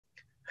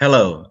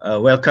Hello,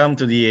 welcome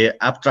to the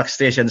Abstract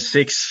Station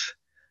 6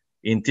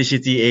 in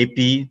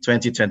TCTAP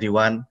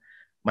 2021.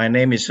 My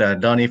name is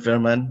Doni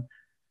Firman,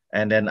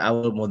 and then I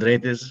will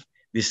moderate this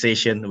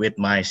session with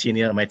my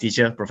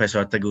teacher,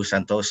 Professor Teguh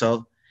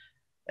Santoso.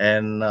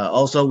 And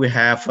also we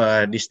have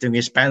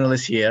distinguished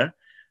panelists here,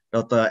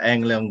 Dr.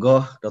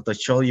 Leong, Dr.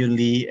 Cheol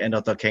Lee, and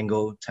Dr.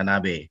 Kengo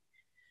Tanabe.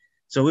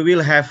 So we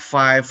will have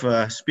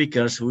 5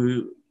 speakers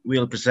who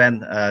will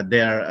present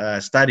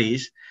their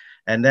studies,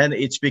 and then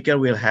each speaker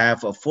will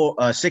have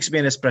a 6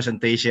 minutes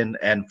presentation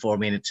and 4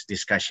 minutes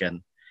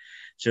discussion.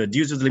 So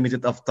due to the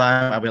limited of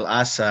time, I will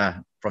ask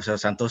Professor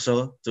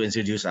Santoso to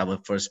introduce our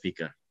first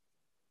speaker.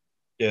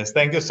 Yes,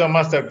 thank you so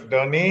much, Dr.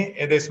 Doni.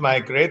 It is my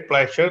great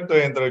pleasure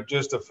to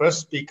introduce the first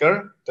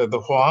speaker, Dr.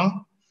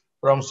 Hwang,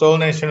 from Seoul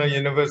National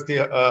University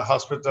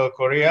Hospital,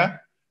 Korea.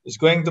 He's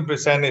going to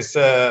present his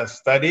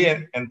study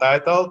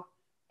entitled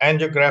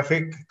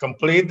Angiographic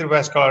Complete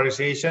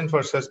Revascularization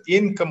versus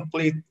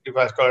Incomplete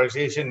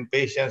Revascularization in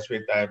Patients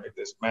with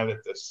Diabetes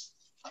mellitus.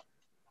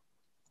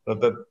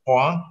 Dr.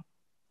 Hwang,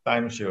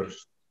 time is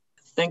yours.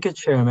 Thank you,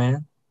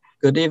 Chairman.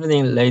 Good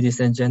evening, ladies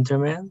and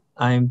gentlemen.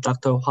 I'm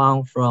Dr.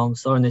 Hwang from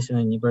Seoul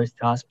National University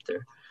Hospital.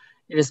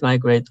 It is my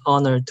great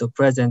honor to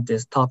present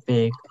this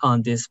topic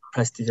on this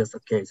prestigious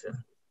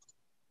occasion.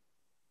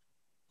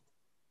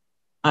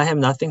 I have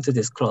nothing to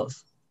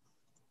disclose.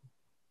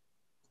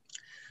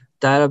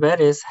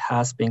 Diabetes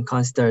has been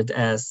considered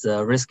as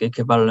a risk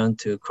equivalent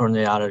to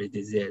coronary artery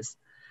disease,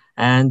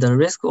 and the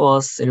risk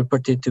was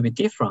reported to be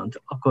different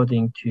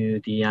according to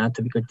the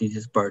anatomical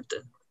disease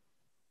burden.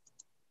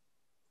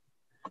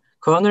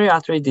 Coronary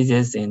artery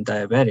disease in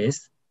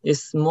diabetes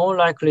is more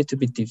likely to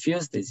be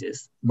diffuse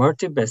disease,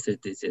 multi-vessel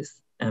disease,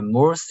 and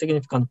more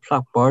significant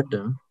plaque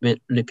burden with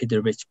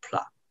lipid-rich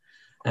plaque.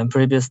 And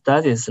previous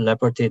studies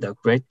reported a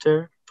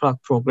greater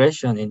plaque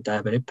progression in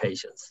diabetic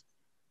patients.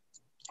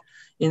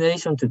 In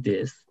addition to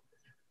this,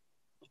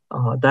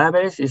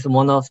 diabetes is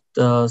one of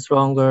the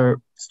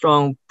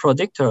strong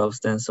predictor of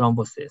stent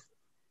thrombosis.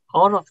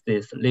 All of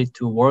this lead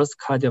to worse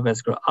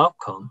cardiovascular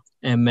outcome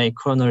and make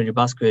coronary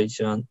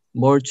revascularization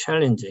more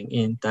challenging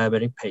in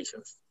diabetic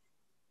patients.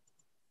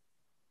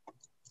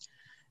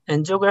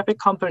 Angiographic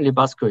complete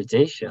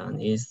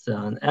revascularization is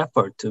an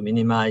effort to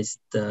minimize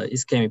the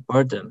ischemic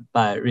burden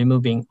by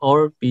removing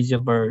all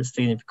visible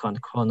significant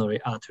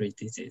coronary artery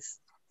disease.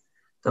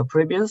 The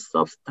previous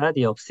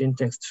sub-study of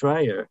syntax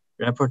trial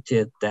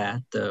reported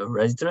that the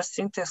residual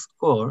syntax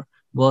score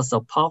was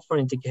a powerful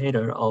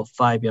indicator of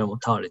 5-year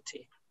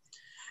mortality.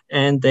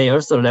 And they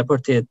also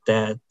reported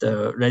that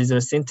the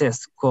residual syntax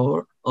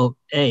score of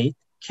 8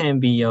 can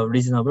be a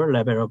reasonable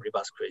level of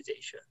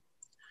revascularization.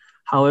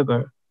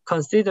 However,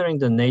 considering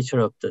the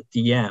nature of the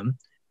DM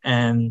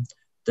and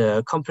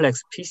the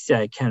complex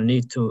PCI can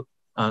lead to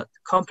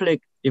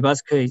complete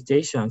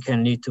revascularization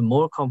can lead to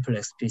more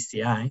complex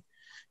PCI,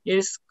 it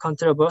is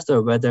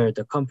controversial whether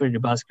the complete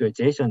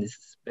revascularization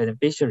is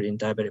beneficial in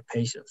diabetic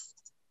patients.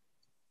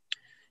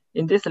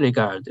 In this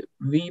regard,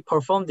 we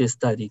performed this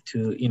study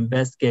to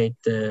investigate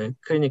the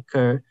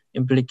clinical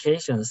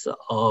implications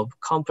of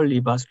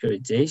complete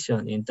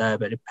revascularization in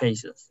diabetic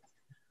patients.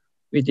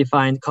 We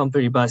defined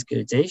complete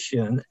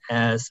revascularization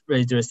as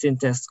residual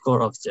syntax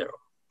score of 0.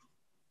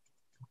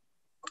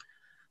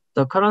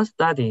 The current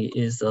study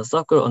is a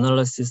circle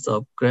analysis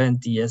of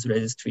Grand DS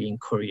registry in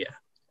Korea.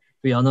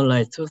 We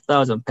analyzed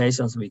 2,000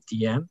 patients with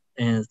DM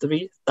and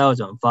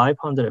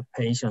 3,500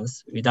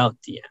 patients without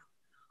DM.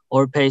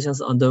 All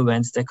patients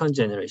underwent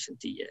second-generation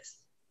DS.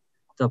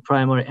 The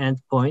primary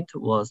endpoint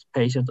was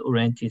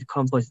patient-oriented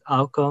composite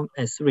outcome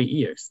at 3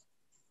 years.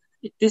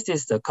 This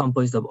is the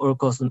composite of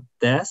all-cause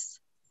death,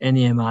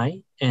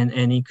 NEMI, and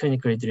any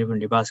clinically driven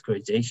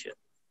revascularization.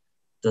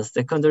 The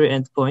secondary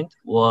endpoint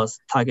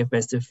was target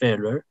vessel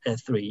failure at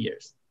 3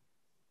 years.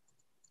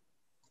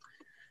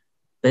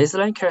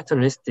 Baseline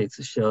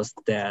characteristics shows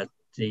that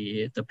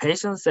the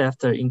patients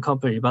after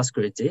incomplete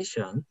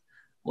revascularization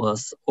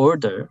was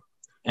older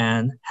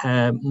and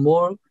had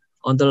more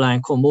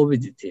underlying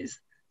comorbidities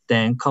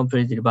than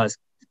complete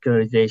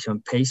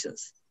revascularization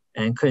patients.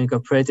 And clinical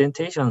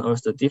presentation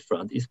also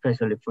different,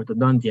 especially for the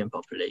non-DM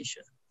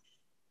population.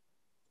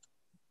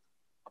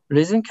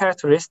 Recent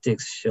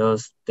characteristics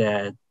shows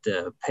that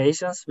the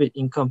patients with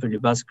incomplete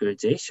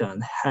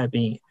revascularization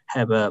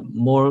have a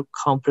more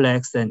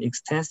complex and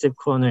extensive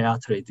coronary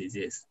artery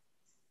disease.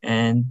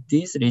 And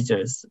these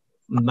results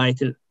might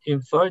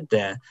infer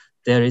that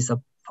there is a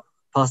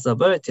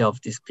possibility of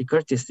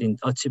difficulties in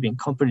achieving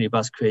complete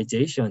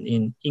revascularization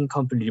in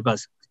incomplete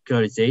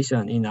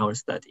revascularization in our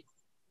study.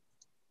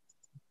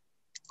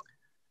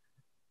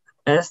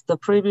 As the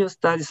previous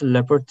studies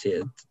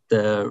reported,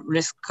 the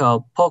risk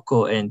of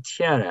POCO and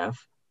TRF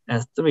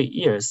at 3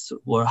 years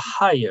were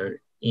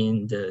higher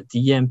in the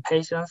DM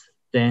patients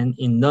than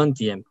in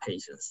non-DM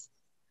patients.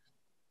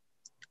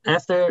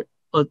 After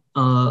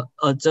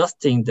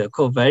adjusting the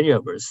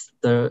covariables,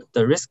 the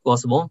risk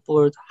was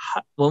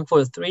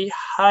 1.3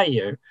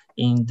 higher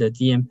in the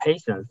DM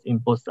patients in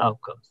both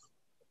outcomes.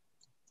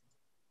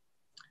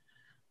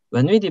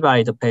 When we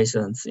divide the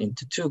patients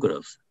into two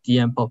groups,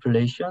 DM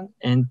population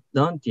and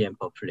non-DM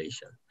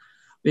population,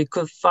 we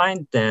could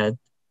find that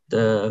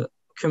the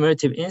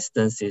cumulative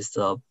instances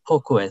of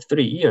POCO at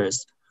 3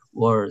 years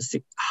were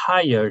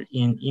higher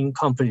in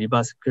incomplete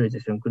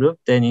revascularization group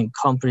than in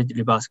complete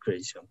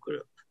revascularization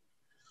group.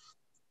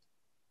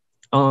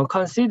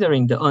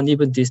 Considering the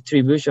uneven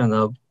distribution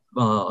of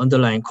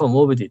underlying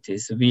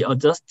comorbidities, we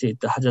adjusted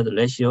the hazard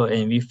ratio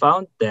and we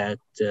found that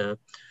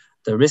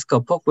the risk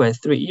of POCO at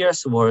 3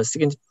 years were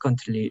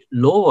significantly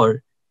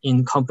lower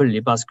in complete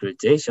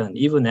revascularization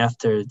even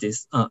after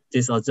this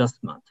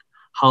adjustment.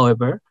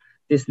 However,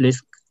 this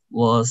risk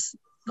was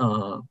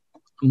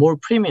more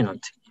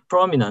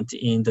prominent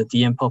in the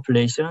DM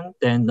population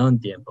than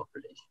non-DM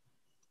population.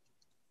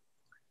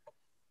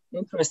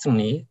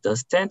 Interestingly, the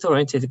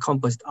stent-oriented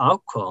composite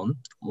outcome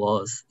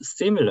was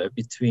similar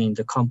between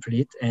the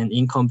complete and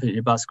incomplete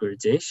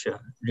revascularization,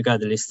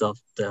 regardless of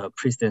the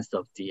presence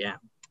of DM.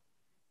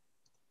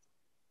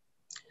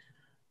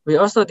 We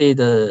also did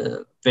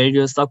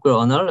various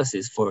subgroup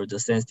analysis for the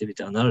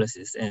sensitivity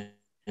analysis, and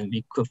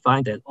we could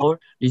find that all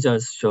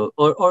results show,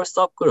 all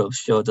subgroups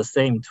show the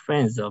same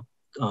trends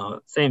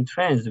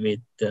with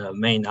the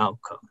main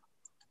outcome.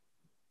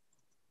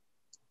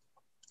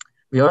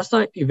 We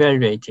also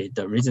evaluated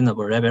the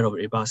reasonable level of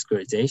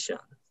revascularization,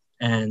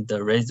 and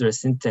the residual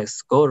syntax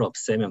score of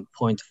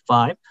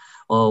 7.5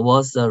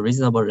 was a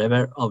reasonable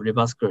level of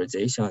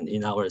revascularization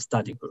in our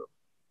study group.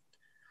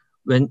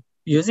 When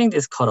using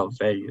this cutoff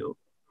value,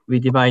 we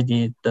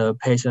divided the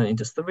patient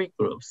into 3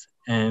 groups,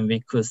 and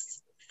we could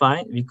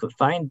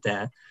find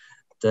that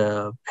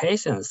the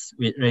patients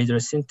with residual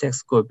syntax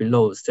score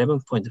below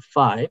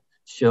 7.5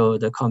 show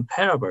the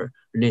comparable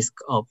risk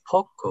of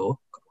POCO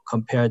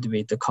compared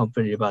with the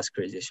complete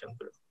revascularization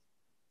group.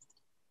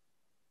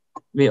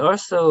 We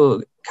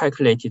also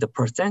calculated the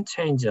percent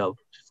change of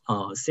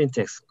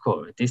syntax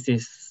score. This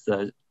is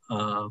the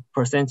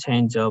percent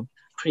change of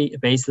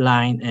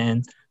pre-baseline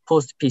and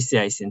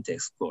post-PCI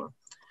syntax score.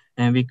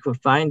 And we could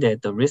find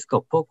that the risk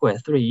of POCO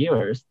at 3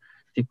 years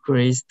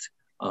decreased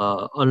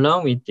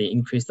along with the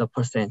increase of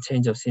percent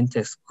change of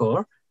syntax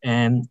score,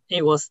 and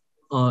it was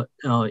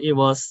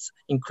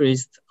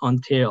increased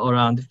until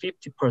around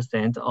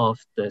 50% of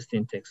the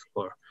syntax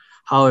score.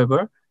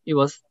 However, it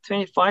was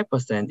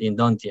 25% in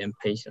non-DM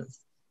patients.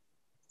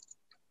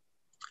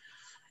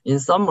 In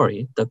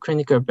summary, the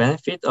clinical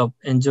benefit of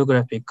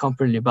angiographic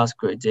complete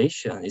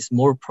revascularization is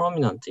more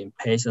prominent in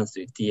patients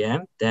with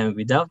DM than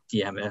without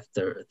DM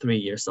after 3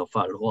 years of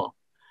follow-up.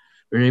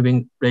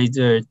 Relieving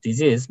residual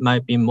disease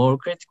might be more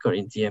critical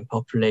in DM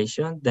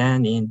population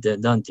than in the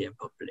non-DM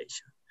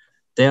population.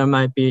 There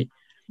might be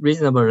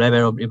reasonable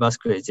level of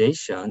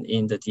revascularization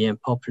in the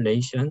DM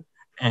population,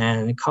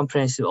 and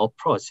comprehensive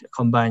approach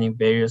combining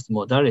various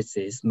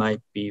modalities might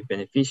be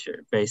beneficial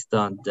based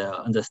on the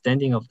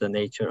understanding of the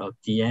nature of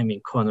DM in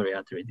coronary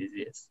artery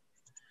disease.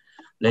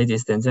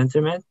 Ladies and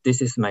gentlemen,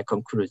 this is my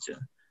conclusion.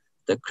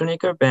 The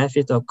clinical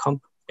benefit of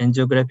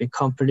angiographic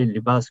complete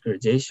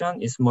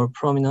revascularization is more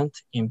prominent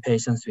in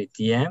patients with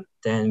DM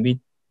than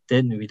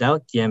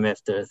without DM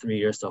after 3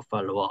 years of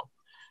follow-up.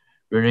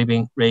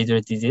 Relieving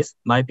residual disease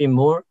might be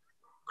more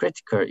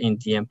critical in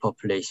DM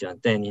population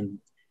than in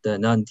the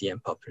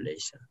non-DM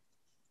population.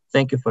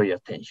 Thank you for your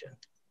attention.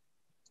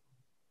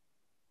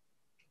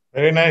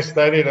 Very nice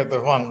study,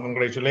 Dr. Hwang.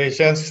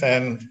 Congratulations.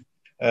 And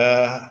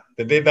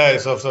the data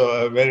is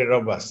also very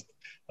robust.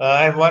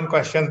 I have one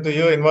question to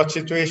you. In what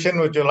situation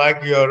would you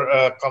like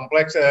your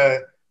complex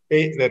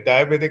the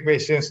diabetic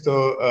patients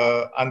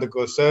to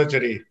undergo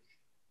surgery?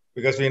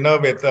 Because we know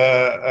with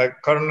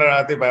coronary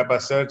artery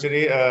bypass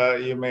surgery,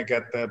 you may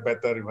get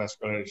better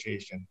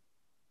revascularization.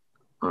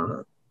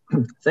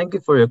 Thank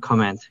you for your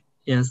comment.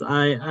 Yes,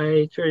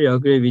 I truly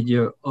agree with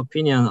your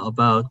opinion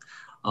about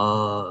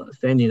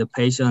sending the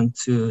patient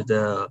to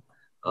the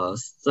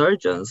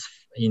surgeons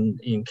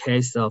in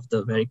case of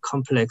the very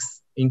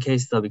complex, in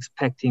case of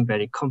expecting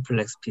very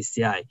complex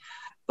PCI.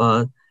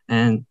 But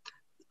in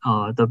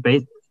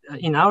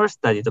our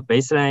study, the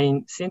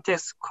baseline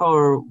syntax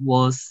score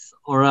was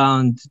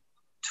around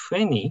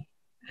 20,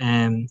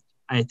 and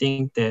I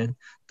think that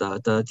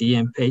the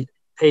DM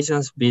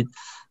patients with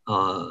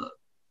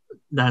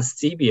that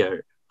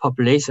severe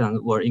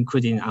population were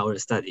included in our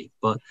study,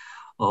 but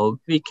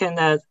we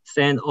cannot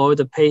send all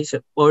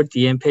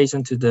DM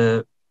patients to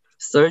the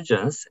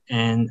surgeons.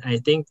 And I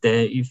think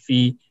that if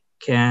we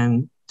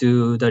can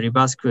do the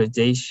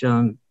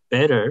revascularization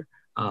better,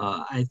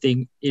 I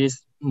think it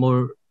is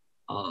more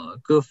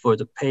good for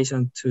the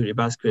patient to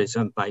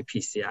revascularization by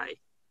PCI.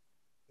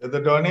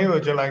 Dr. Doni,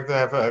 would you like to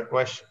have a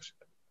question?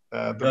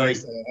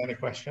 Raise any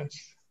questions?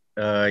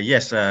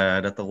 Yes,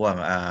 Dr. Hwang.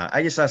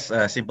 I just asked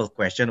a simple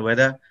question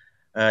whether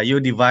you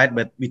divide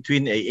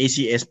between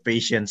ACS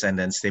patients and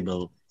then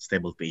stable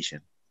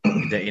patient.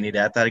 Is there any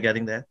data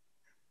regarding that?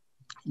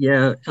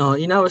 Yeah,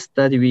 in our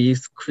study, we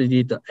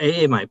excluded the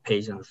AMI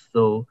patients.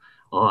 So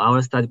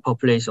our study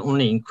population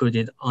only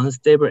included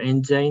unstable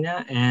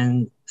angina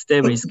and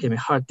stable ischemic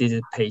heart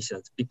disease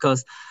patients,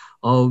 because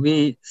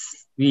we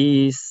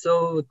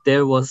saw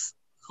there was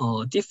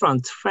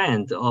different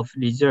trend of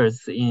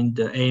results in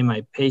the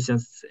AMI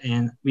patients,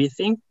 and we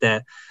think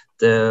that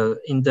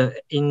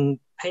in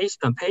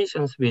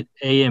patients with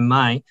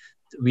AMI,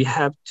 we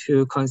have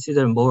to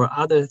consider more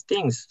other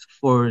things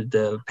for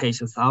the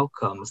patient's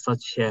outcome,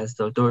 such as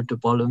the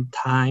door-to-volume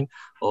time,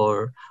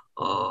 or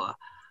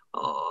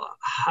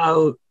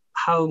how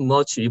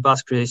much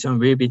revascularization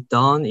will be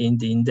done in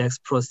the index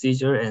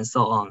procedure, and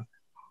so on.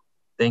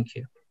 Thank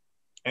you.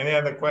 Any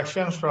other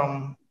questions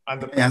from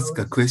other Can I ask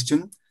a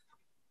question?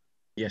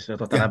 Yes,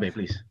 Dr. Tanabe,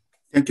 please.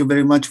 Thank you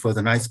very much for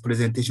the nice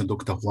presentation,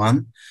 Dr.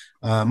 Hwang.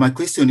 My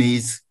question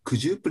is,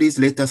 could you please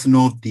let us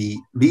know the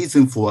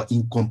reason for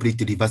incomplete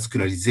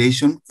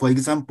revascularization? For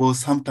example,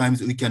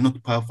 sometimes we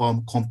cannot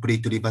perform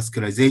complete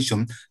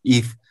revascularization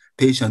if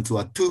patients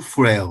were too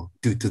frail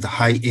due to the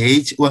high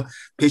age, or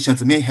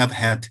patients may have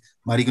had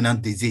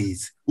malignant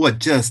disease, or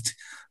just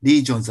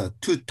lesions are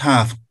too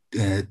tough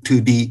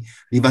to be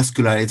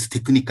revascularized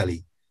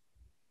technically.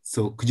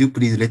 So could you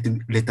please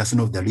let us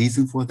know the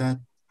reason for that?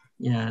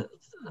 Yeah,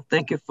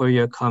 thank you for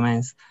your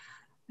comments.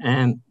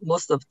 And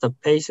most of the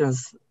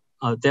patients,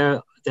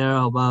 there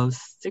are about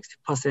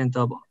 60%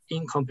 of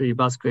incomplete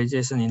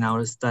revascularization in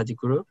our study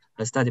group,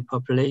 the study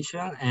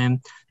population.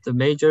 And the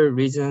major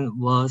reason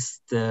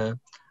was the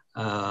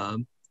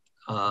hard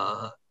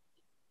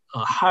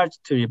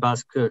to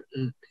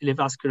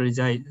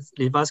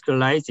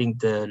revascularizing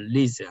the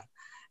lesion.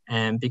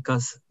 And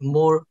because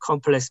more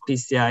complex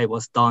PCI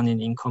was done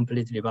in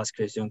incomplete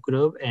revascularization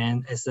group,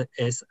 and as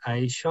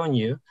I show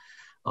you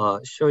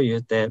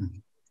that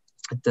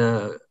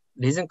the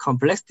lesion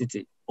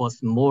complexity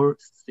was more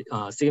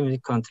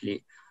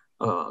significantly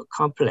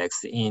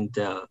complex in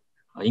the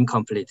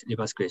incomplete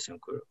revascularization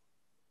group.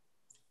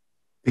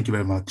 Thank you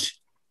very much.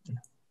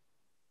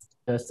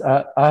 Yes,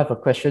 I have a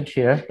question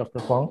here, Dr.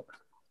 Hwang.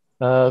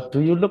 Do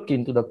you look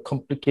into the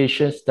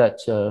complications that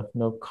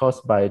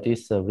caused by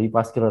this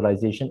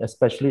revascularization,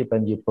 especially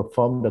when you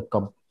perform the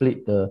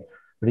complete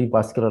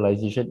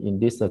revascularization in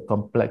these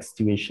complex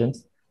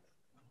situations?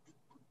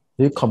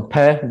 Do you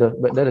compare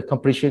whether the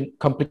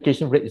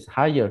complication rate is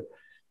higher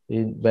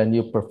when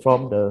you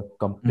perform the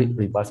complete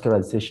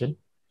revascularization?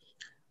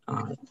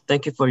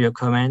 Thank you for your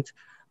comment.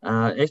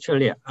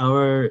 Actually,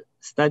 our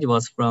study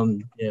was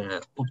from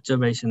the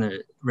observational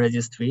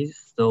registry,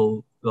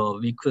 so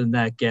we could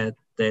not get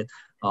that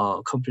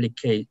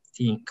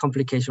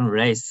complication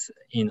rates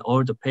in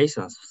all the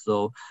patients,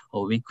 so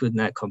we could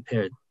not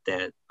compare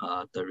that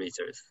the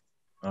results.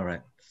 All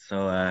right.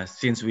 So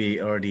since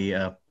we already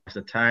passed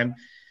the time,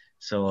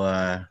 so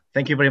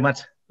thank you very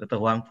much, Dr.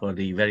 Hwang, for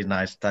the very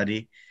nice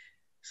study.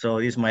 So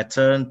it's my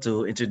turn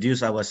to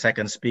introduce our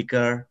second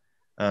speaker,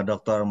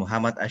 Dr.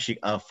 Muhammad Asyiq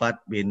Alfat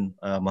bin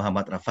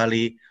Muhammad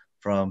Raffali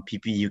from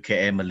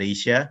PPUKM,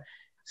 Malaysia.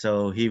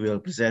 So he will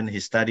present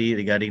his study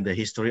regarding the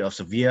history of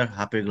severe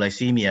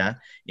hypoglycemia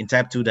in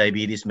type 2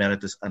 diabetes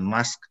mellitus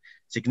unmasked,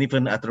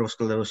 significant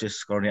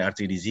atherosclerosis coronary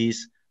artery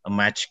disease, a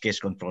matched case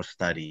control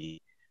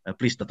study.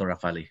 Please, Dr.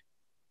 Raffali.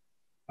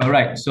 All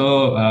right,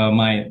 so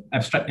my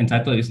abstract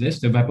entitled is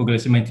this: severe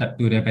hypoglycemia in type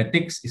 2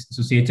 diabetics is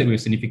associated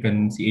with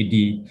significant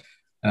CAD.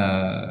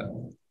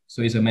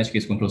 So it's a matched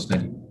case control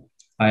study.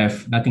 I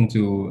have nothing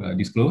to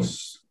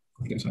disclose,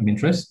 conflicts of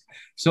interest.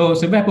 So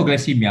severe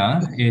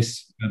hypoglycemia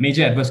is a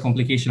major adverse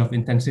complication of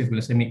intensive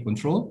glycemic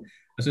control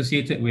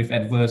associated with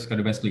adverse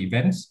cardiovascular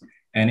events,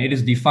 and it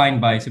is defined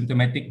by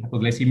symptomatic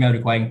hypoglycemia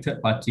requiring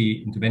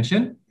third-party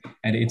intervention.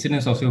 And the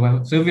incidence of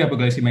severe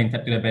hypoglycemia in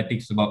type 2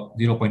 diabetics is about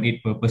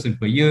 0.8 per person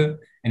per year,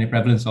 and a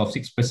prevalence of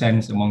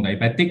 6% among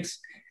diabetics.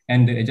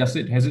 And the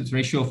adjusted hazard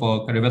ratio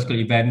for cardiovascular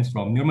events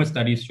from numerous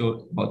studies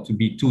show about to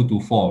be 2 to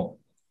 4.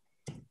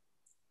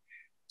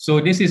 So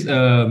this is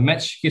a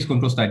matched case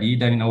control study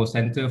done in our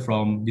center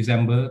from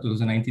December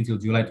 2019 till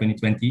July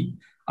 2020.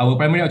 Our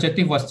primary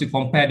objective was to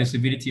compare the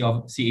severity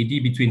of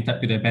CAD between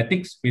type 2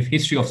 diabetics with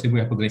history of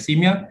severe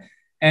hypoglycemia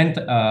and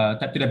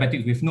type 2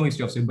 diabetics with no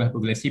history of severe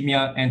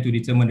hypoglycemia, and to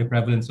determine the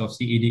prevalence of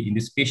CAD in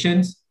these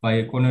patients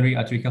via coronary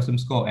artery calcium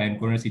score and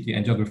coronary CT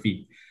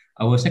angiography.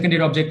 Our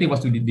secondary objective was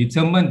to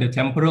determine the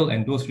temporal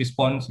and dose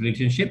response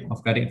relationship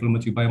of cardiac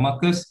inflammatory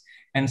biomarkers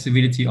and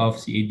severity of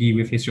CAD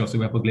with history of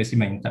severe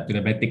hypoglycemia in type 2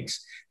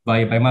 diabetics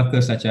via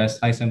biomarkers such as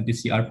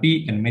high-sensitivity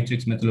CRP and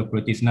matrix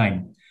metalloproteinase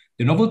 9.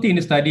 The novelty in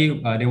the study,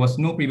 there was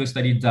no previous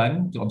study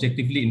done to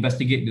objectively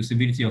investigate the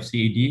severity of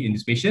CAD in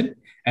this patient,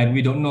 and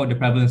we don't know the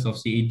prevalence of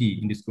CAD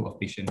in this group of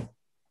patients.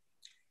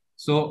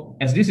 So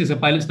as this is a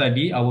pilot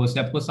study, our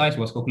sample size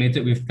was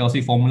calculated with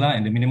Kelsey formula,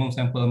 and the minimum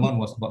sample amount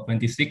was about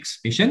 26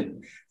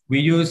 patients. We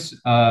use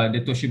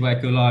the Toshiba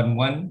Echelon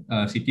 1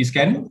 CT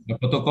scan, the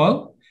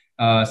protocol,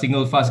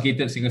 single fast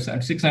gated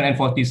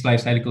 640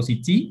 slice helical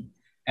CT,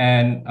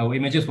 and our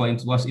images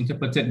was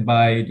interpreted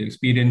by the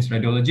experienced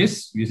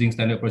radiologists using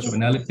standard approach of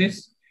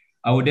analysis.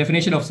 Our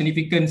definition of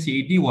significant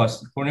CAD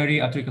was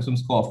coronary artery calcium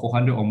score of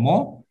 400 or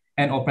more,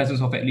 and or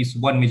presence of at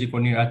least one major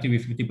coronary artery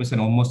with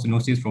 50% or more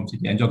stenosis from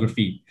CT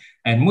angiography.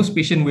 And most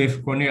patients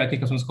with coronary artery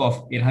calcium score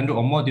of 800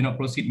 or more do not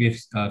proceed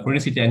with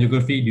coronary CT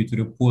angiography due to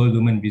the poor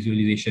lumen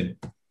visualization.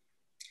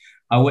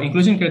 Our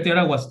inclusion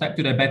criteria was type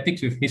 2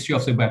 diabetics with history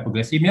of severe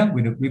hypoglycemia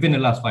within the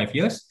last 5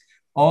 years,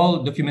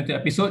 all documented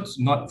episodes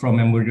not from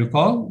memory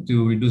recall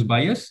to reduce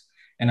bias.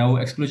 And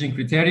our exclusion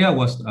criteria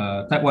was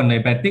type 1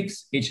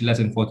 diabetics, age less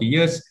than 40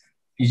 years,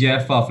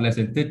 eGFR of less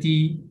than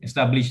 30,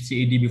 established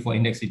CAD before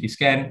index CT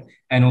scan,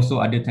 and also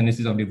other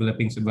tendencies of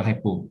developing severe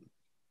hypo.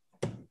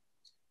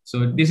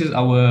 So this is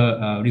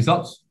our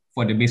results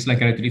for the baseline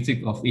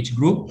characteristic of each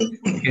group.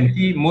 You can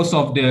see most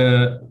of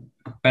the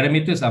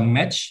parameters are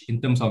matched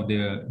in terms of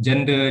the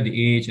gender, the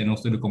age, and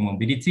also the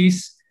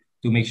comorbidities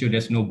to make sure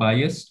there's no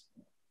bias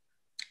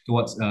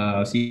towards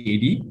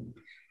CAD.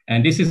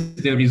 And this is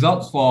the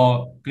results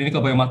for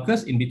clinical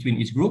biomarkers in between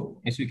each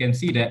group. As you can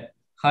see that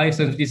high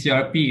sensitivity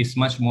CRP is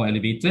much more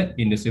elevated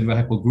in the severe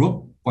hypo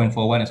group,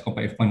 0.41 as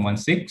compared with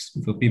 0.16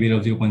 with a p-value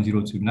of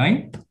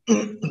 0.029.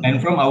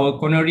 And from our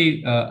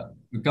coronary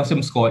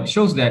calcium score, it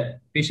shows that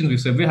patients with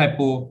severe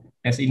hypo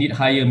has indeed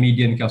higher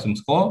median calcium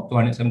score,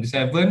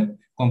 277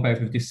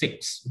 compared with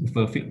 56 with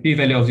a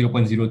p-value of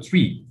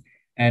 0.03.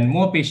 And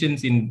more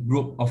patients in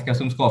group of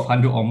calcium score of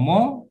 100 or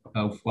more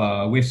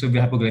with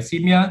severe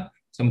hypoglycemia,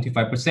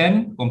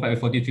 75% compared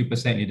with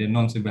 43% in the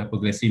non-severe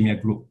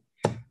hypoglycemia group.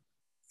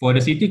 For the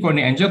CT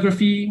coronary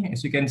angiography,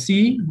 as you can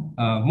see,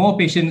 more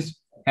patients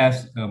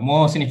have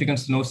more significant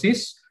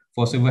stenosis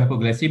for severe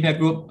hypoglycemia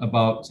group,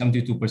 about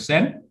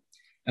 72%,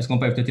 as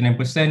compared with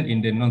 39%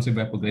 in the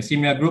non-severe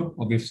hypoglycemia group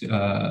with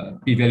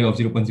p-value of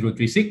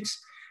 0.036,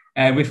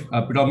 and with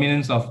a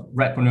predominance of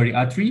right coronary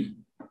artery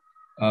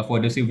for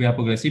the severe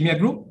hypoglycemia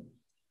group.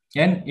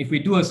 And if we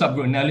do a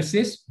subgroup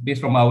analysis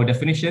based from our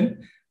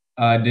definition,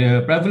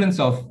 the prevalence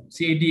of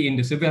CAD in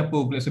the severe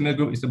hypoglycemia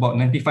group is about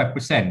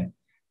 95%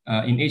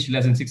 in age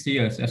less than 60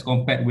 years as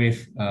compared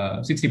with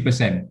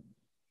 60%.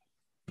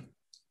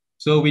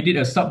 So we did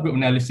a subgroup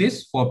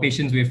analysis for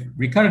patients with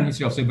recurrent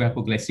history of severe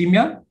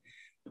hypoglycemia.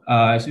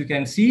 As you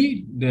can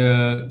see,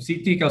 the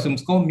CT calcium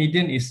score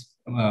median is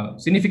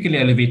significantly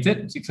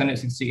elevated,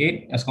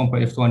 668 as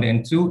compared with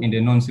 202 in the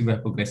non-severe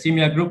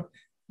hypoglycemia group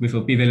with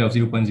a p-value of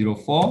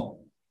 0.04.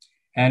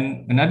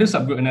 And another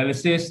subgroup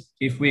analysis,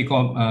 if we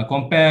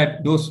compare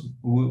those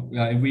who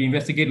we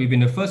investigate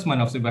within the first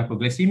month of severe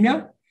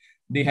hypoglycemia,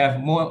 they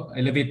have more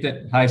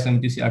elevated high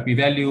sensitivity CRP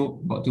value,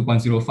 about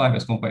 2.05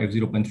 as compared with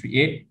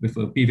 0.38 with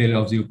a p-value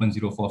of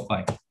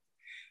 0.045.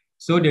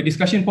 So the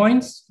discussion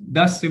points,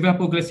 does severe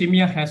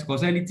hypoglycemia has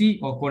causality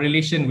or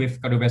correlation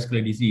with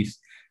cardiovascular disease?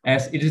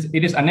 As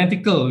it is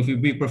unethical if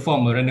we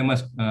perform a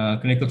randomized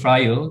clinical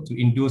trial to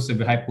induce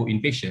severe hypo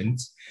in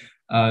patients.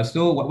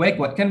 So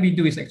what can we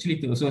do is actually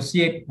to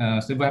associate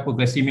severe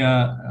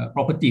hypoglycemia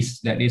properties,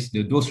 that is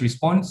the dose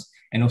response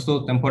and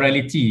also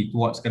temporality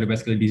towards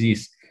cardiovascular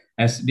disease.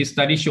 As this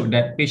study showed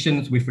that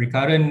patients with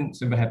recurrent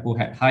severe hypo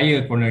had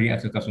higher coronary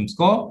arterial calcium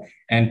score,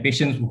 and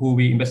patients who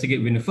we investigate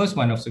within the first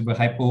month of severe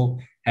hypo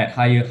had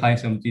higher high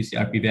sensitivity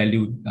CRP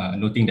value,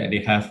 noting that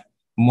they have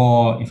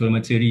more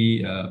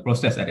inflammatory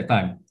process at the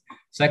time.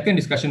 Second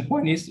discussion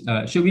point is,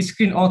 should we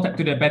screen all type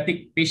 2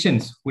 diabetic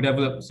patients who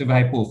develop severe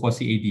hypo for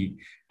CAD?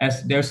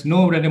 As there's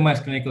no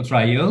randomized clinical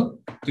trial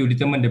to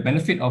determine the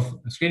benefit of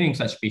screening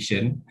such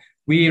patient,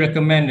 we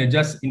recommend a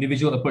just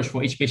individual approach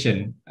for each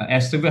patient,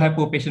 as severe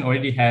hypo patient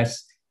already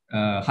has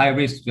high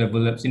risk to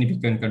develop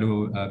significant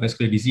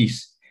cardiovascular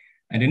disease.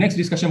 And the next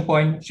discussion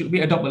point, should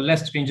we adopt a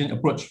less stringent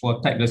approach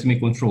for tight glycemic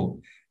control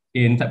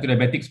in type 2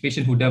 diabetics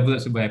patient who develop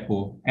severe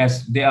hypo?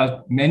 As there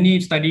are many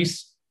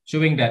studies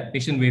showing that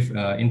patients with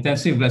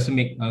intensive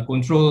glycemic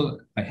control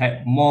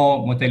had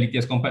more mortality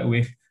as compared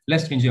with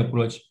less stringent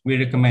approach. We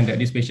recommend that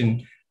this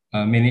patient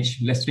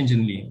manage less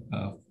stringently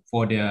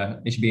for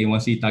their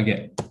HbA1c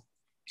target.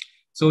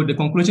 So the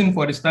conclusion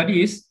for the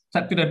study is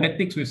type 2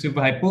 diabetics with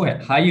severe hypo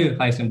had higher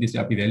high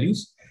sensitivity CRP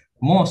values,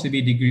 more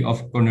severe degree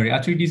of coronary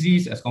artery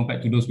disease as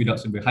compared to those without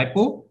severe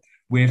hypo,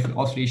 with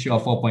odds ratio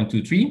of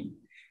 4.23.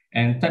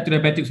 And type 2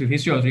 diabetics with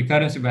history of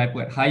recurrent severe hypo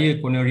had higher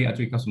coronary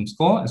artery calcium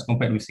score as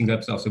compared with single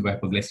episode of severe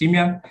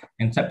hypoglycemia.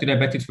 And type 2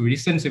 diabetics with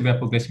recent severe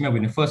hypoglycemia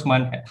within the first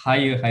month had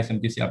higher high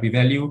sensitivity CRP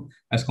value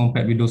as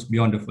compared with those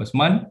beyond the first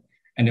month.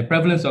 And the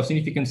prevalence of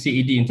significant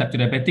CAD in type 2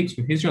 diabetics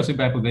with history of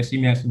severe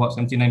hypoglycemia is about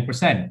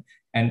 79%.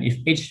 And if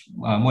age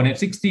more than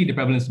 60, the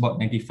prevalence is about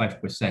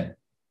 95%.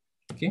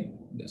 Okay,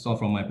 that's all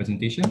from my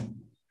presentation.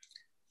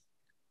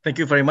 Thank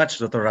you very much,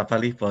 Dr.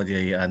 Raffali, for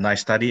the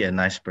nice study and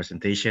nice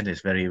presentation. It's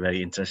very,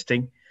 very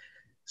interesting.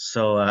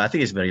 So I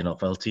think it's very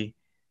novelty.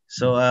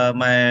 So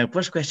my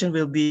first question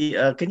will be,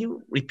 can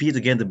you repeat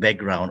again the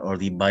background or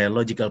the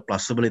biological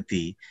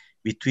plausibility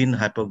between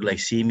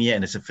hypoglycemia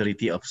and the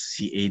severity of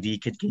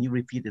CAD? Can you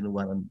repeat in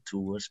 1 or 2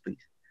 words,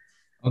 please?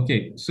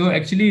 Okay, so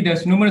actually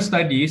there's numerous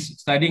studies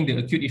studying the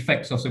acute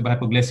effects of severe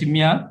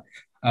hypoglycemia.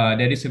 That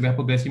is, severe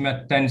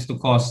hypoglycemia tends to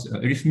cause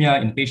arrhythmia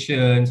in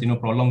patients,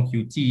 prolonged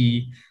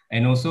QT,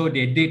 and also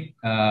they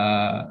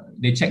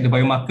check the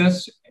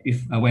biomarkers.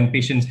 If when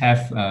patients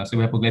have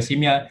severe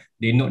hypoglycemia,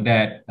 they note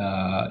that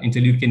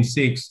interleukin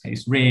 6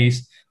 is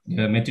raised,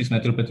 the matrix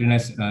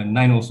metalloproteinase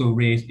 9 also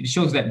raised. It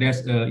shows that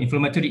there's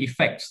inflammatory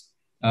effects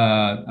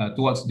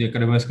towards the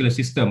cardiovascular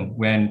system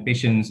when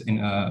patients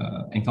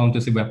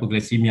encounter severe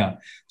hypoglycemia.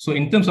 So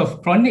in terms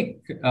of chronic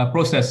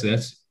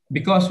processes,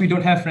 because we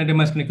don't have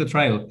randomized clinical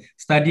trial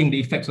studying the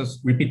effects of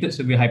repeated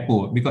severe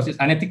hypo, because it's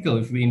unethical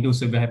if we induce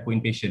severe hypo in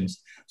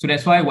patients. So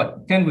that's why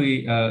what can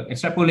we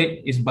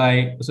extrapolate is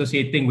by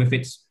associating with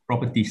its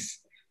properties,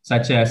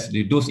 such as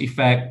the dose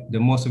effect. The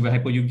more severe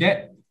hypo you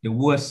get, the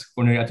worse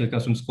coronary artery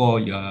calcium score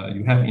you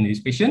have in this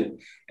patient.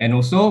 And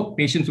also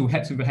patients who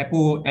had severe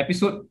hypo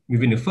episode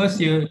within the first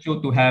year show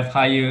to have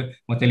higher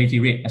mortality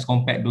rate as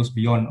compared to those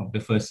beyond of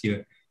the first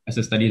year, as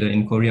a study done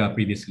in Korea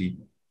previously.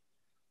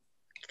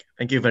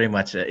 Thank you very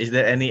much. Is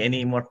there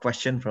any more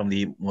question from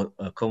the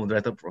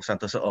co-moderator, Prof.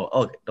 Santoso?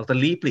 Oh, Dr.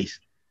 Lee, please.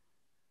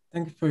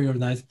 Thank you for your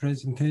nice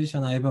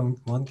presentation. I have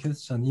one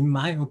question. In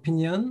my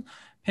opinion,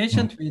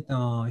 patients with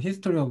a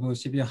history of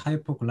severe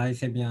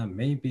hypoglycemia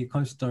may be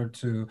considered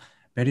to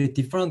very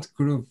different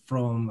group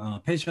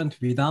from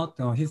patients without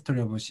a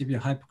history of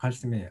severe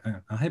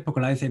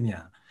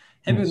hypoglycemia.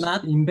 Have you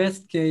not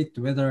investigated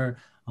whether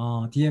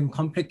DM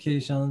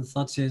complications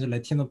such as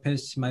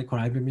retinopathy,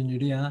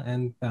 microalbuminuria,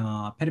 and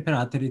peripheral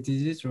artery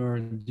disease or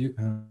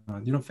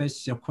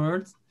neuropathy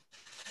occurs?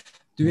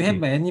 Do you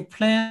have any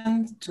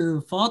plan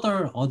to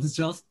further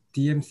adjust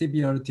DM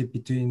severity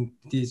between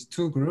these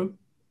two groups?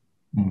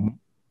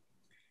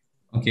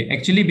 Okay,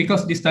 actually,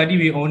 because this study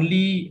we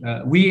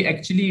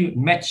actually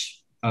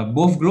match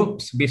both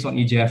groups based on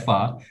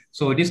eGFR.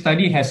 So this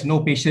study has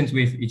no patients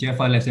with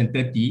eGFR less than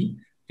 30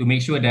 to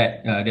make sure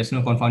that there's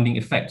no confounding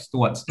effects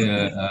towards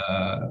the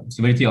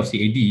severity of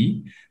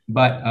CAD.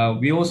 But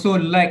we also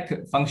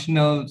lack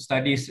functional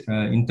studies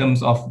in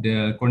terms of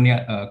the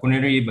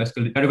coronary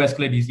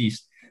cardiovascular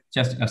disease,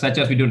 such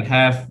as we don't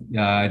have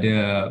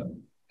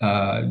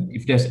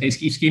if there's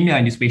ischemia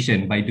in this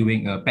patient by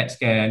doing a PET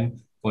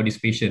scan for this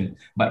patient.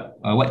 But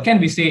what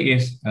can we say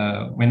is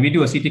when we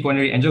do a CT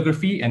coronary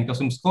angiography and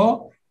calcium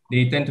score,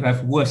 they tend to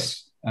have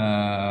worse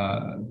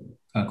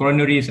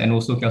coronaries and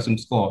also calcium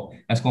score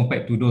as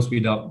compared to those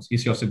without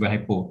history of severe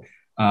hypo.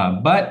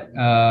 But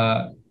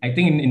I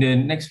think in the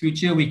next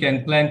future, we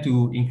can plan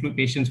to include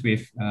patients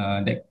with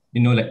like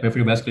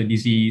peripheral vascular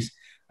disease,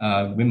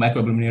 with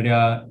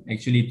microalbuminuria,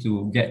 actually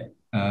to get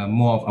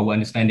more of our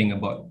understanding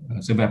about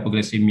severe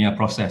hypoglycemia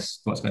process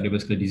towards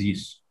cardiovascular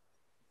disease.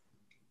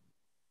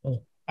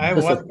 I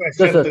have one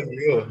question to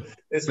you.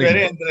 It's a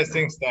very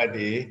interesting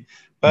study,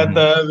 but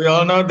we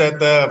all know that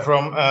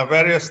from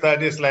various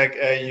studies like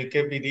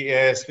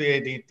UKPDS,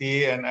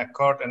 PADT, and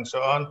ACCORD, and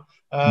so on,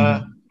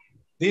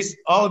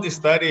 all these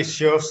studies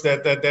shows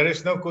that there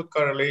is no good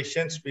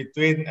correlations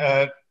between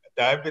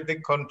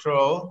diabetic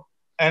control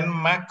and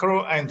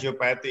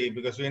macroangiopathy,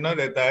 because we know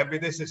that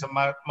diabetes is a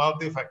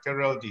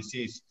multifactorial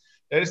disease.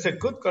 There is a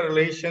good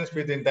correlation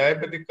between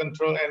diabetic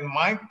control and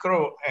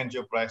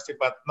microangioplasty,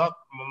 but not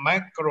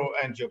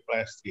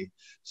macroangioplasty.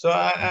 So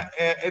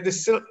it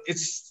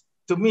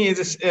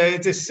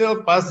is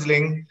still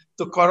puzzling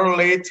to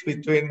correlate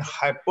between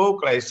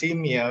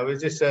hypoglycemia,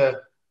 which is of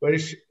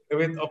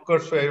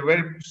course for a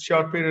very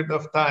short period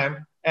of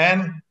time,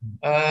 and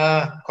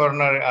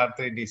coronary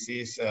artery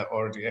disease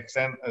or the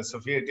extent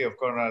severity of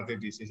coronary artery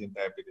disease in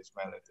diabetes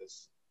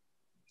mellitus.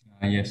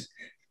 Yes.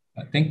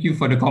 Thank you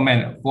for the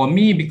comment. For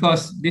me,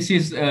 because this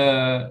is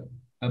a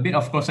bit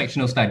of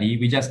cross-sectional study,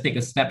 we just take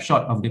a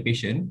snapshot of the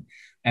patient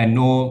and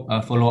no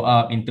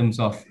follow-up in terms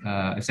of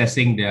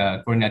assessing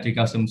their coronary artery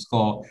calcium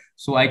score.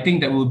 So I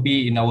think that will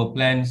be in our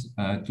plans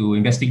to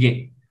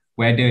investigate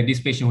whether this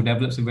patient who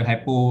develops severe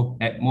hypo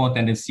had more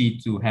tendency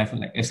to have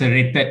like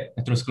accelerated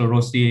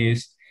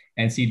atherosclerosis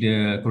and see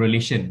the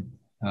correlation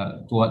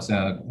towards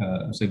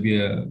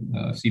severe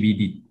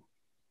CVD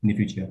in the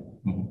future.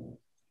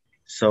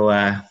 So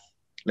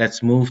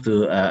let's move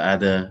to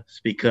other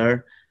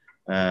speaker.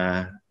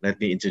 Let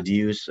me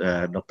introduce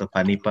Dr.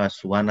 Pannipa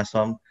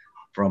Suwanasom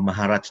from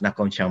Maharaj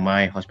Nakhon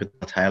Chamai Hospital,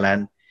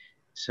 Thailand.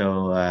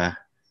 So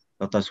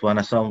Dr.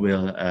 Suwanasom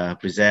will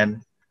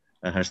present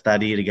her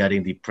study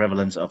regarding the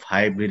prevalence of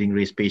high bleeding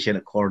risk patient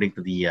according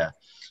to the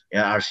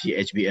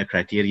ARC-HBR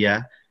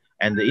criteria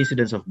and the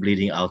incidence of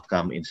bleeding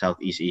outcome in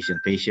Southeast Asian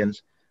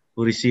patients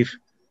who receive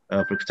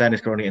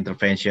percutaneous coronary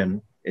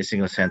intervention, a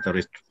single center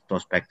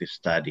retrospective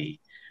study.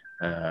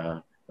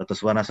 Dr.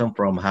 Suwanasom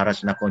from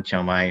Maharaj Nakhon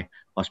Chamai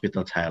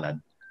Hospital,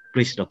 Thailand.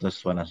 Please, Dr.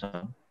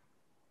 Suwanasom.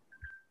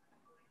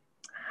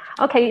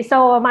 Okay,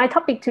 so my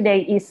topic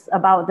today is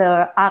about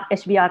the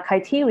ARC-HBR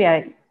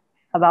criteria,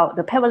 about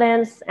the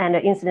prevalence and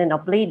the incidence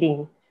of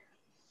bleeding.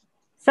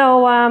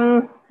 So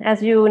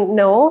as you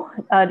know,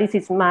 this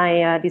is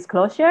my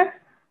disclosure.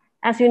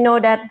 As you know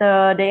that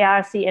the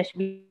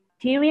ARC-HBR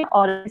criteria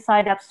or the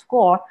TCTAP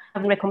score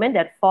have been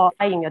recommended for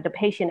finding the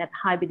patient at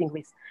high bleeding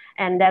risk.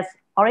 And that's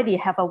already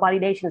have a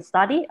validation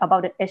study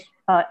about the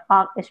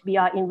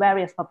ARC-HBR in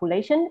various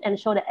populations and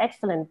show the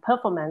excellent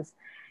performance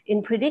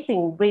in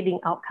predicting bleeding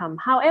outcome.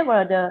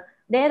 However, the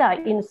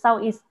data in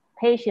Southeast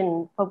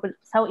Asian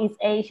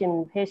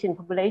patient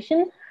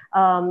population,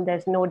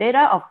 there's no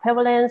data of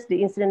prevalence,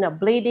 the incidence of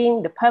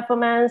bleeding, the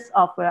performance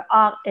of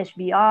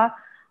ARC-HBR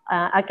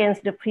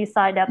against the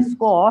TCTAP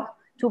score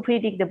to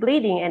predict the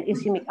bleeding and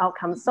ischemic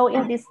outcomes. So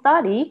in this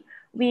study,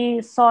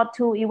 we sought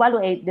to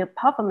evaluate the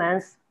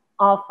performance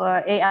of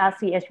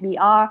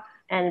ARC-HBR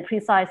and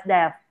precise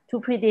depth to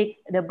predict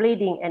the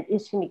bleeding and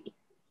ischemic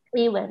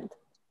event.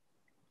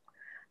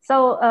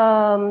 So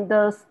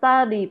the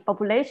study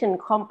population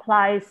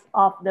comprised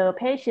of the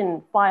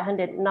patient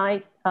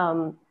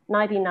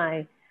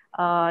 599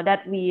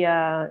 that we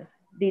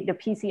did the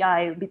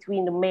PCI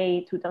between the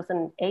May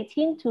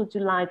 2018 to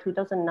July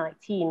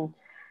 2019.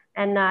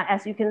 And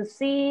as you can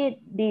see,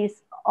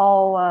 these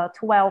all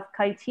 12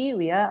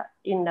 criteria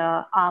in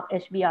the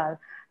ARC-HBR.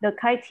 The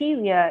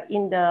criteria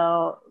in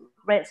the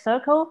red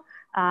circle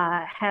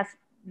has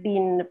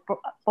been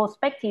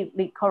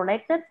prospectively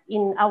collected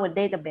in our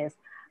database.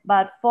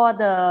 But for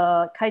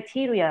the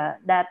criteria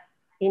that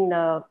in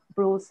the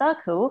blue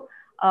circle,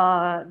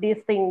 this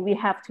thing we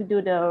have to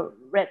do the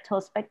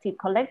retrospective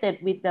collected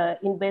with the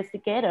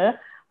investigator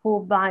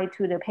who bind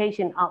to the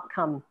patient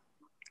outcome.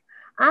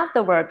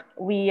 Afterward,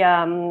 we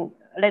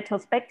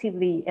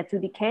retrospectively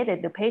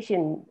adjudicated the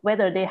patient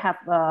whether they have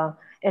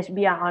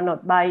HBR or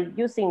not by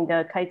using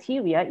the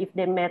criteria if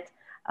they met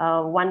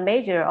one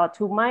major or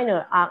two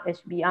minor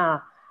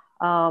ARC-HBR.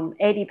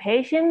 80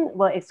 patients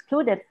were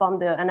excluded from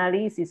the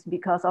analysis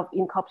because of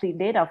incomplete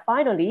data.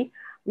 Finally,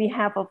 we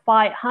have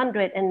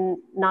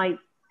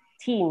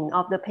 519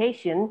 of the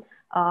patients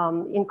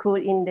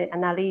included in the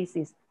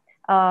analysis.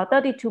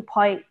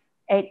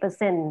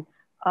 32.8%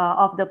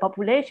 of the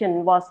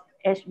population was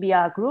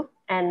HBR group,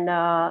 and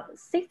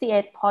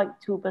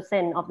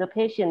 68.2% of the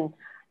patients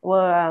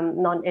were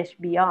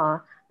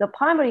non-HBR. The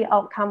primary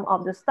outcome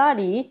of the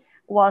study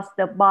was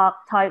the BARC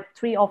type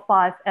 3 or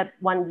 5 at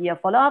 1 year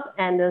follow-up,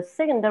 and the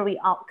secondary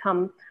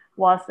outcome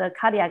was a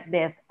cardiac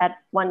death at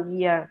 1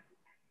 year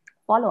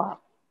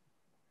follow-up.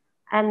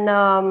 And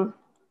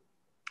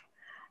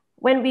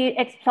when we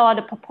explore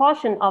the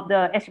proportion of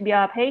the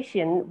HBR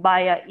patient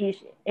by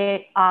each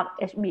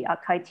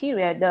ARC-HBR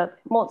criteria, the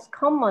most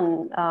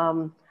common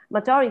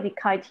majority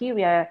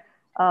criteria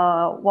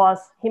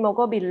was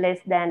hemoglobin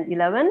less than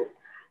 11,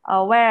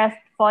 whereas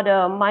for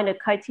the minor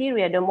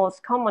criteria, the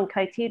most common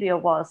criteria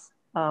was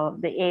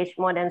the age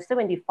more than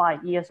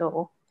 75 years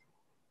old.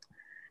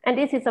 And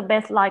this is a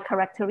baseline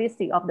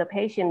characteristic of the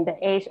patient. The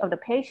age of the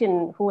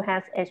patient who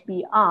has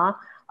HBR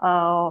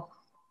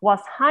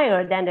was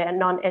higher than the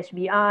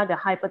non-HBR. The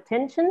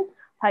hypertension,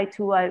 type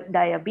 2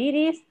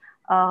 diabetes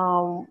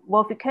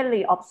were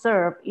frequently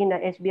observed in the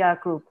HBR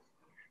group.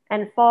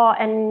 And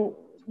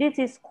this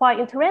is quite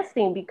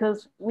interesting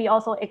because we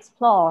also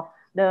explore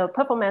the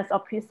performance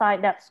of precise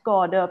depth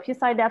score. The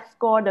precise depth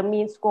score, the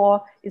mean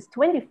score is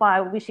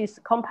 25, which is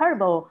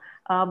comparable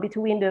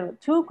between the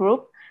two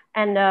groups.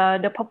 And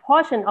the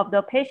proportion of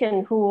the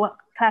patient who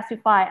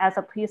classify as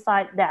a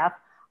precise depth,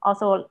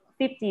 also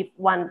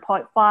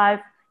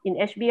 51.5 in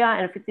HBR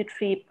and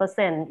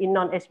 53% in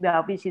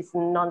non-HBR, which is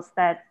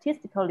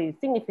non-statistically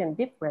significant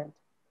difference.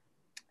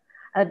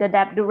 The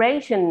depth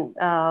duration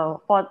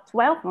for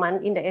 12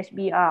 months in the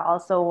HBR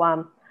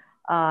also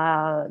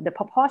the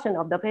proportion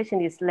of the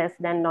patient is less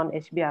than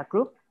non-HBR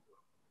group.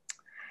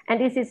 And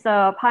this is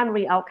a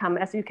primary outcome.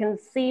 As you can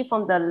see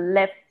from the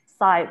left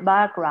side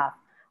bar graph,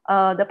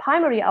 the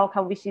primary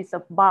outcome, which is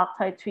a BARC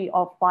type 3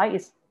 or 5,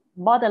 is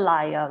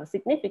borderline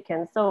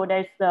significant. So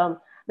there's the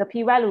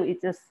p-value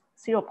is just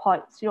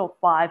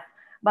 0.05.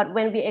 But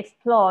when we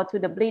explore to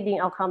the bleeding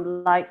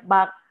outcome like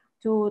BARC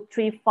 2,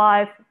 3,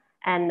 5,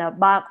 and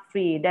BARC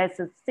 3, there's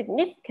a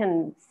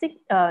significant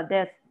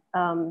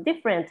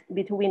difference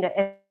between the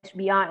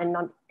HBR and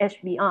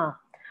non-HBR.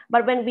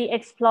 But when we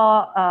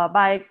explore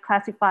by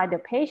classify the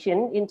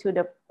patient into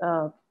the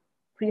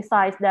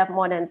precise depth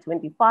more than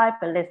 25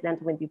 and less than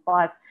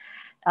 25,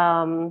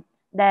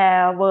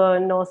 there were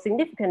no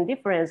significant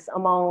difference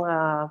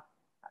among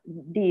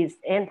these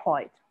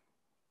endpoints.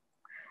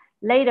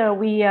 Later,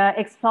 we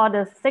explore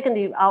the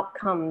secondary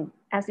outcome.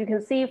 As you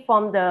can see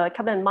from the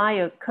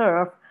Kaplan-Meier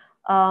curve,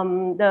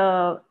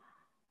 the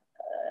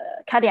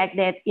cardiac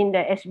death in the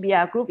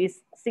HBR group is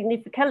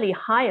significantly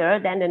higher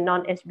than the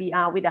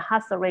non-HBR with a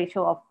hazard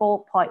ratio of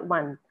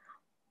 4.1.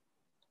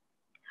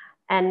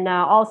 And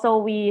also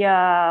we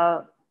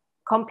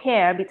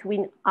compare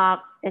between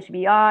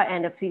ARC-HBR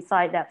and the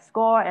precise depth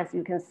score. As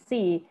you can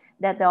see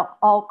that the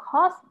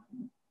all-cause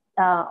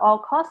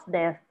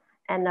death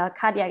and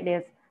cardiac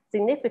death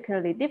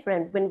significantly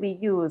different when we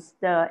use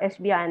the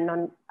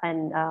HBR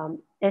and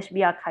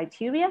HBR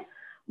criteria.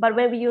 But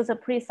when we use a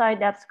precise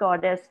depth score,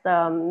 there's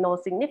no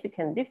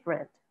significant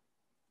difference.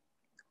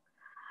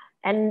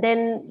 And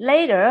then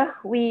later,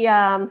 we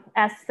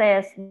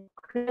assess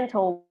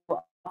the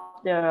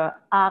the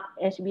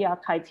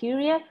ARC-HBR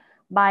criteria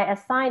by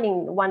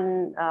assigning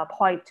 1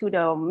 point to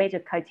the major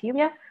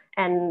criteria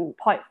and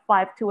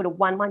 0.5 to the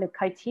 1 minor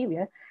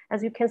criteria.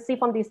 As you can see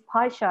from this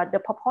pie chart, the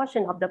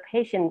proportion of the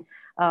patient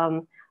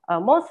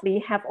mostly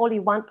have only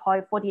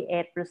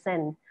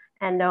 1.48%.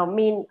 And the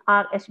mean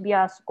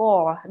ARC-HBR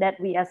score that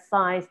we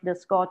assign the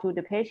score to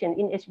the patient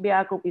in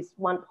HBR group is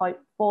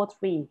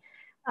 1.43.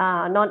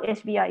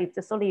 Non-HBR is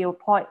just only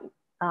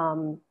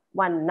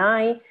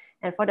 0.19.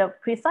 And for the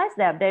precise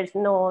depth, there's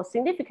no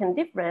significant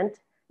difference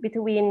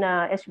between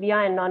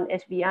HBR and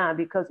non-HBR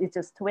because it's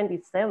just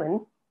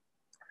 27.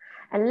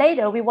 And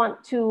later we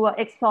want to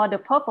explore the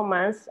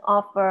performance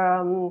of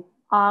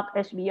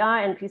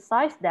ARC-HBR and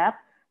precise depth.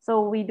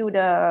 So we do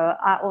the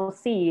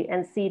ROC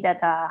and see that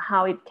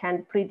how it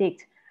can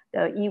predict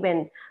the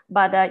event.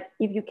 But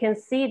if you can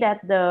see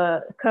that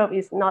the curve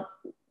is not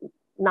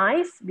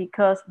nice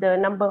because the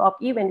number of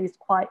events is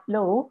quite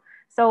low.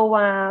 So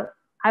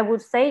I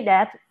would say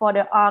that for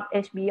the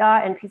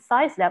ARC-HBR and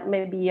precise depth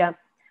maybe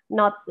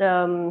not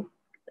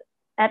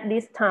at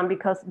this time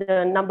because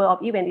the number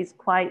of events is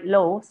quite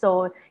low,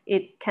 so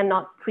it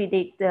cannot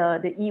predict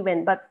the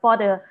event. But for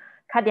the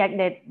cardiac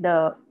death,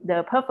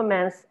 the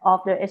performance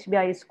of the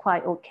HBR is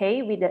quite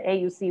okay with the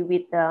AUC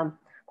with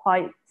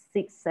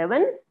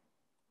 0.67.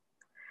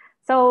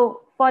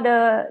 So for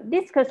the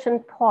discussion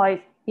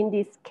point in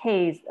this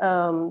case,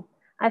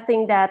 I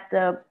think that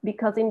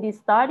because in this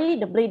study,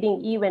 the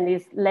bleeding event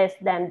is less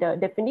than the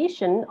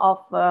definition of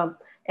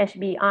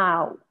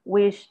HBR,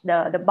 which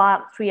the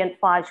bar 3 and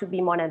 5 should be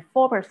more than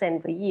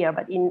 4% per year,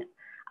 but in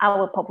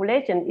our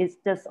population, it's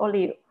just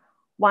only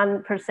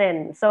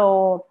 1%.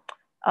 So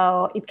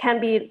it can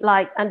be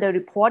like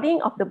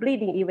underreporting of the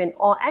bleeding event,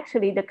 or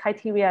actually the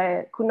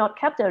criteria could not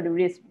capture the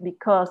risk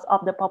because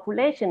of the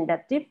population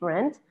that's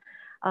different.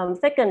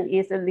 Second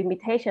is a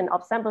limitation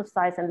of sample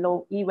size and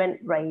low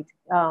event rate.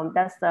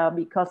 That's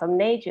because of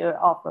nature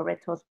of a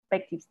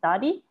retrospective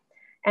study.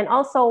 And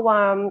also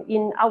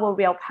in our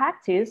real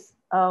practice,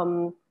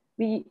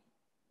 which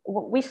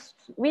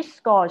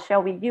score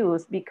shall we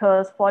use?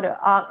 Because for the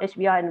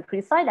ARC-HBR and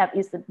precise depth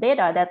is the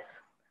data that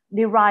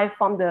derived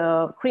from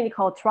the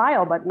clinical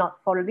trial, but not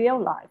for real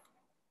life.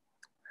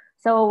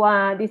 So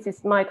this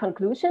is my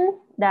conclusion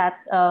that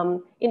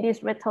in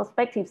this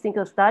retrospective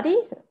single study,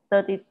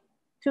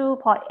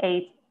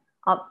 32.8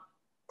 of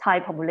Thai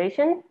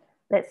population,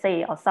 let's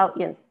say, or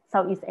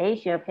Southeast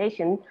Asia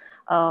patients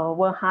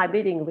were high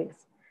bleeding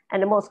risk.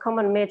 And the most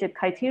common major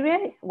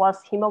criteria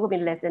was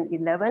hemoglobin less than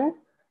 11,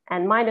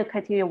 and minor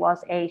criteria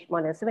was age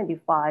more than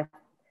 75.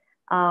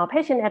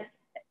 Patient at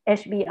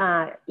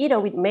HBR, either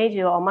with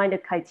major or minor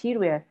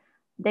criteria,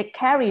 they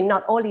carry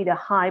not only the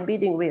high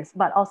bleeding risk,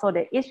 but also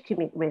the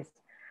ischemic risk.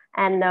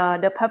 And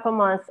the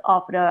performance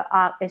of the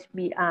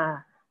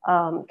ARC-HBR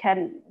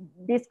can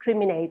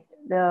discriminate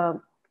the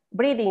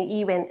bleeding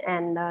event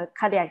and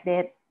cardiac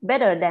death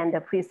better than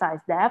the precise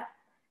depth.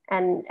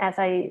 And as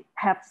I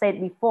have said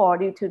before,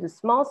 due to the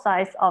small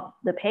size of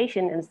the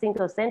patient and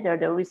single center,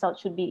 the result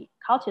should be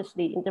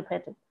cautiously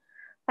interpreted.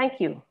 Thank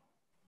you.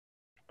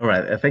 All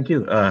right, thank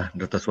you,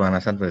 Dr.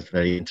 Swaminathan, for this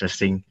very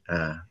interesting,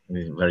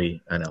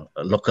 very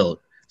local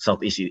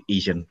Southeast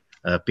Asian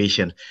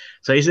patient.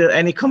 So, is there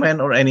any comment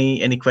or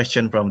any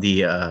question from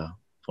the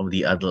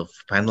other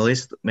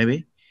panelists,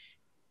 maybe?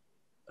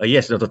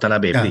 Yes, Dr.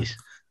 Tanabe, please.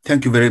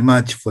 Thank you very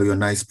much for your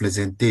nice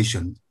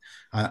presentation.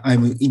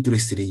 I'm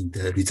interested in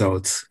the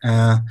results.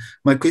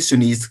 My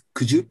question is,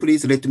 could you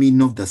please let me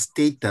know the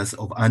status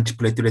of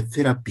antiplatelet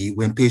therapy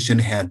when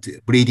patient had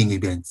bleeding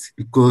events?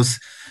 Because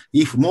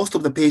if most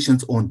of the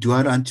patients on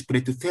dual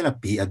antiplatelet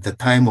therapy at the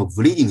time of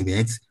bleeding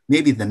events,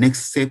 maybe the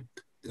next step,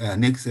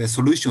 next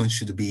solution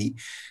should be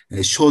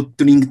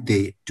shortening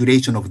the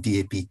duration of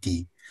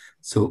DAPT.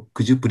 So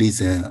could you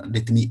please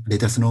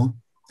let us know?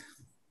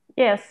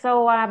 Yes,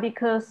 so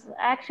because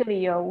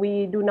actually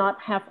we do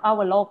not have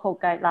our local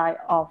guideline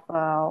of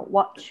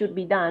what should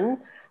be done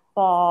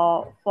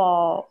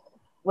for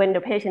when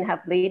the patient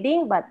have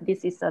bleeding, but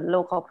this is a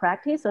local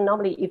practice. So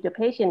normally if the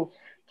patient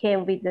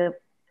came with the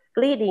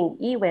bleeding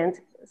event,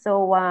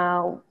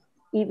 so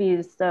if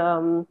it's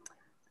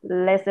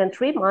less than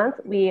 3 months,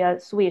 we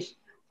switch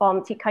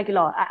from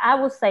ticagrelor. I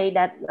would say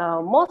that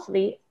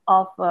mostly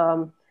of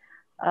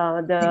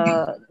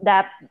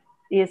that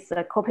is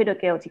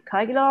clopidogrel,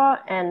 ticagrelor,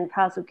 and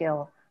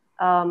prasugrel.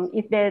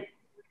 If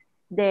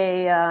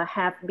they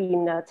have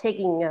been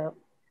taking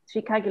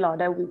ticagrelor,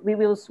 then we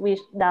will switch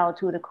down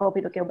to the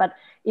clopidogrel. But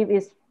if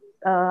it's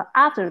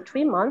after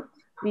 3 months,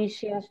 we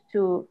change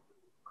to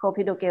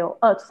clopidogrel.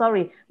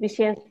 We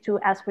change to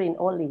aspirin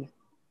only.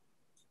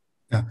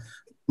 Yeah.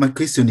 My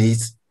question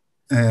is,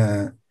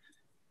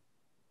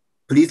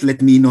 please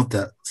let me know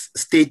the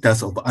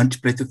status of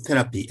antiplatelet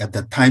therapy at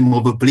the time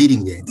of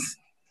bleeding events.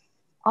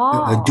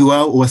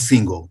 Dual or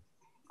single?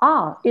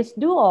 It's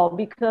dual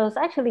because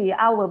actually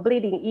our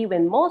bleeding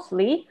event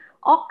mostly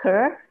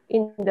occur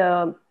in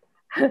the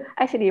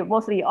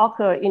mostly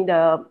occur in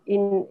the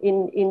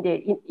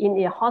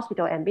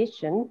hospital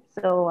admission.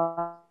 So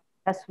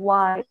that's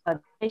why the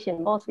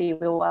patient mostly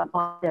will on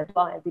the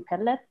dual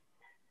antiplatelet.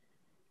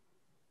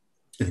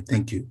 Okay,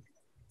 thank you.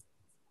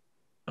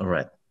 All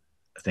right,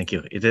 thank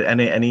you. Is there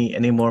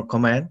any more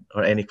comment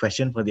or any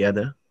question for the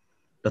other?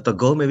 Dr.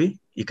 Go,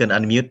 maybe you can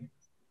unmute.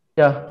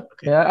 Yeah,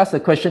 okay. May I ask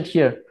a question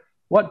here?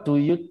 What do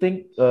you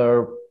think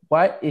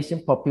why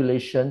Asian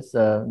populations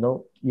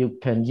you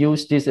can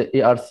use this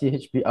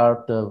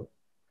ARC-HBR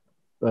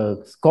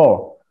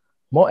score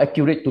more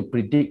accurate to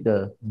predict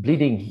the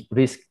bleeding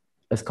risk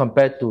as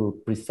compared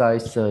to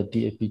precise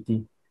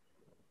DAPT?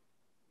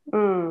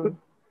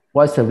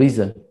 What's the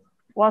reason?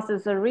 What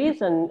is the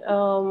reason?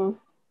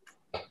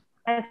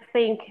 I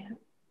think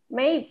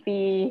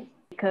maybe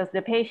because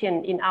the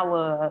patient in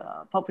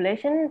our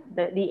population,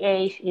 the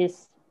age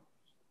is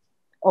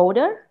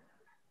older,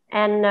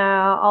 and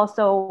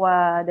also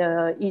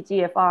the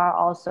EGFR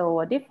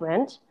also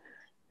different.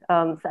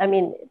 So, I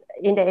mean,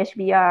 in the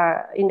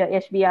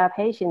HBR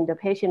patient, the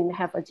patient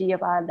have a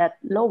GFR that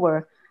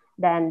lower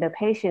than the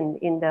patient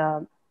in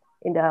the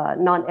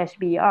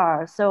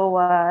non-HBR. So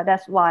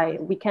that's why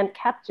we can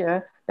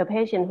capture the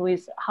patient who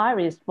is high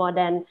risk more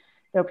than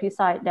the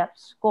precise depth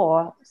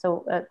score.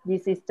 So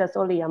this is just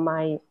only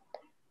my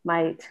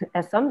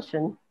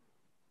assumption.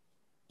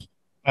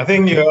 I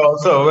think you're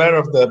also aware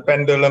of the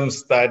pendulum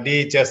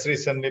study just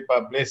recently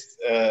published,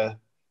 I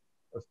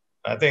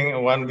think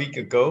 1 week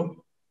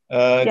ago.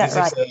 This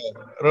is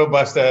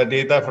robust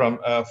data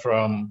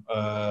from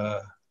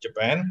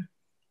Japan,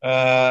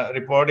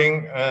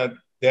 reporting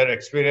their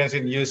experience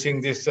in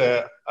using this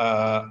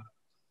high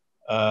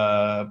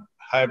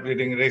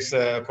bleeding risk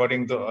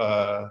according to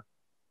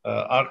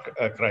ARC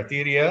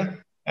criteria,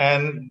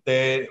 and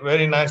they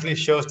very nicely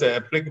shows the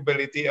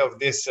applicability of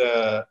this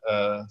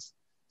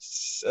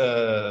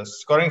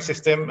scoring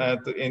system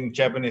in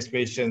Japanese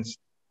patients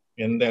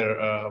in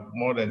their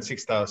more than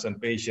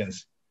 6,000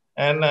 patients.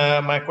 And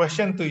my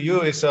question to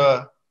you is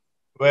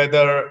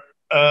whether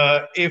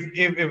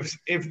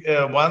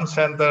if one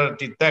center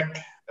detect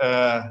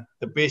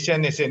the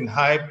patient is in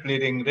high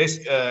bleeding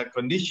risk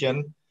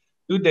condition,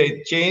 do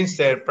they change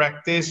their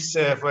practice?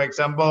 For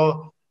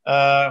example,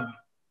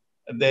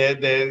 they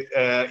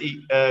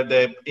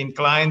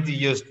incline to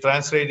use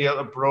transradial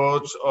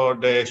approach, or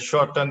they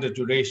shorten the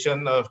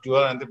duration of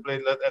dual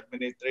antiplatelet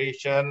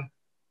administration,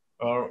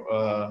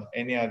 or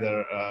any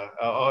other,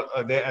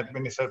 or they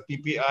administer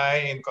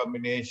PPI in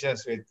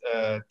combinations with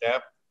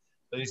TAP.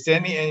 So is there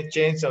any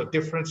change or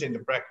difference in the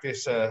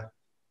practice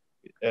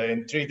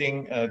in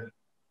treating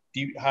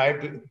high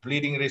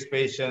bleeding risk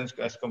patients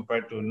as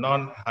compared to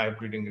non-high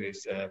bleeding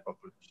risk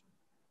population?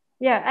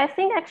 Yeah, I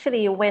think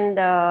actually when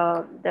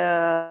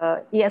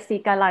the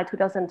ESC guideline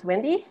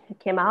 2020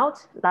 came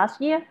out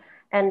last year,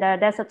 and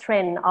there's a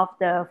trend of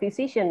the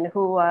physician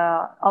who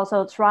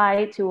also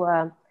try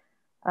to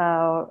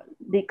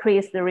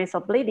decrease the risk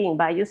of bleeding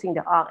by using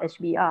the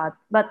ARC-HBR.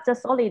 But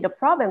just only the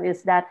problem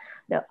is that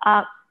the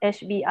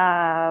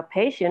ARC-HBR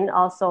patient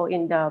also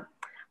in the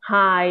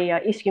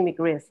high ischemic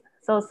risk.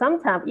 So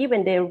sometimes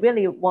even they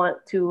really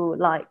want to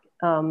like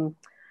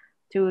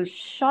to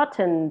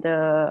shorten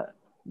the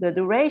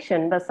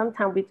duration, but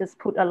sometimes we just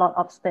put a lot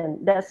of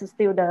stent. That's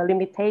still the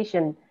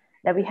limitation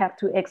that we have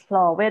to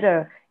explore,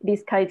 whether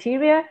this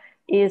criteria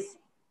is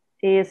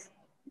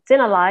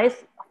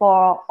generalized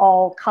for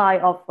all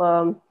kind of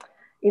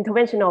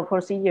interventional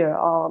procedure,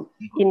 or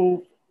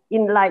in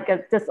like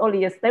just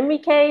only a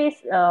STEMI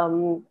case,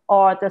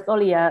 or just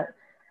only a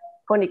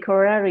chronic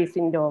coronary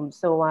syndrome.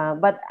 So,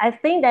 but I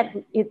think that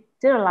it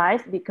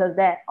generalized because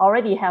they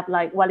already have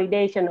like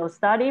validation or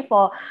study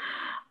for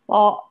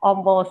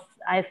almost,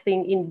 I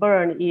think in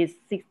burn is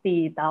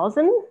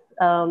 60,000.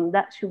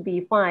 That should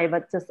be fine,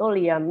 but just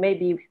only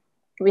maybe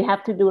we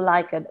have to do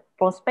like a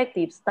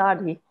prospective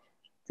study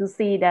to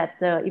see that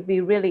if we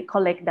really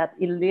collect that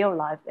in real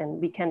life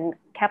and we can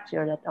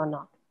capture that or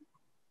not.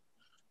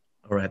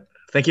 All right.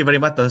 Thank you very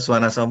much,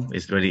 Swanasom.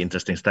 It's a really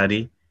interesting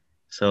study.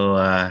 So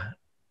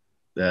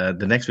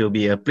the next will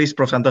be, please,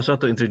 Prof. Santoso,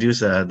 to introduce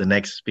the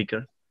next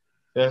speaker.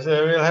 Yes,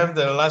 we'll have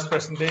the last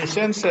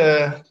presentations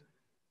to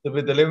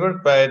be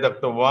delivered by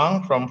Dr.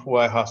 Hwang from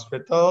Hwang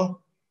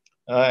Hospital,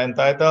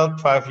 entitled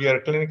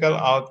 5-Year Clinical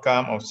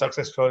Outcome of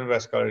Successful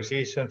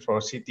Revascularization for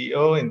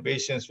CTO in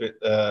patients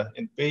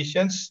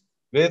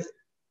with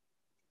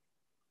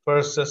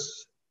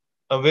versus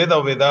with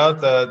or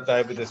without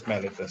diabetes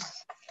mellitus.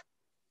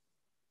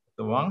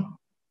 Dr. Hwang.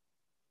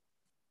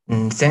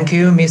 Thank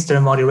you,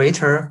 Mr.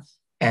 Moderator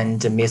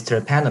and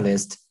Mr.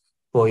 Panelist,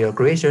 for your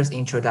gracious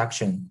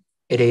introduction.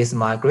 It is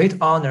my great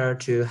honor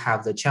to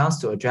have the chance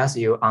to address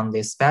you on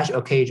this special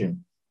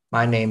occasion.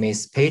 My name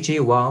is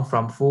Peiji Wang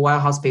from Hwang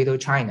Hospital,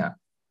 China.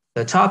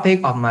 The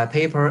topic of my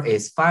paper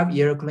is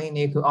 5-year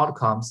clinical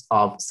outcomes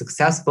of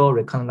successful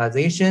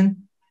recanalization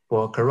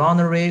for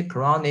coronary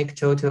chronic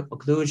total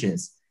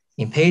occlusions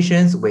in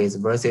patients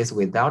with versus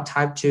without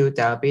type 2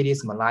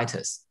 diabetes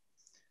mellitus.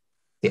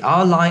 The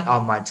outline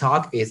of my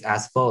talk is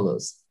as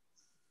follows.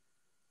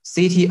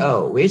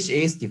 CTO, which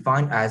is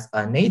defined as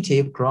a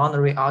native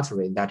coronary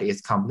artery that is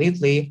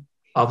completely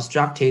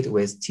obstructed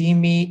with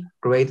TME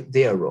grade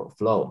 0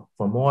 flow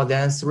for more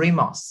than 3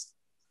 months,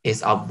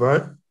 is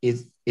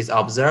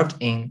observed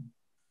in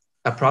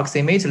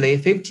approximately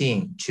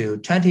 15 to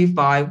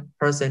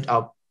 25%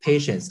 of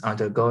patients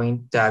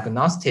undergoing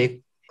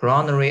diagnostic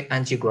coronary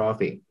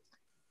angiography.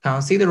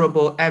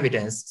 Considerable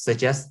evidence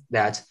suggests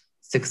that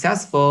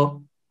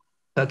successful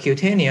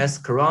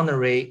percutaneous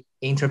coronary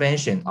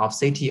intervention of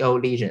CTO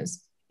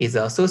lesions is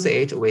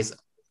associated with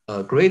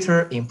a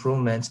greater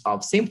improvement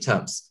of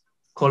symptoms,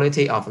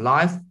 quality of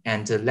life,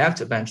 and left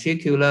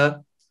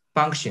ventricular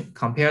function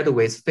compared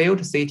with failed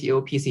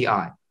CTO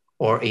PCI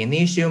or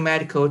initial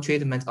medical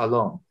treatment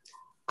alone.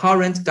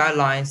 Current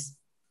guidelines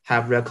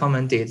have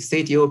recommended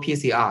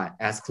CTO-PCI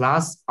as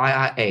class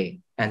IIA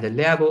and the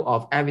level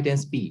of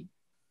evidence B.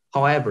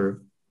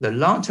 However, the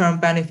long-term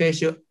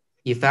beneficial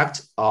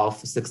effect of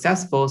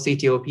successful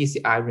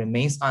CTO-PCI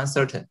remains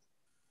uncertain.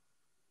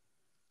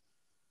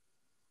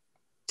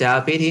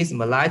 Diabetes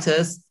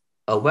mellitus,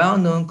 a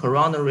well-known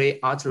coronary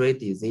artery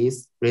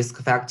disease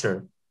risk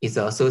factor, is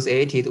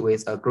associated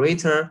with a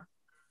greater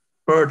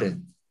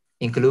burden,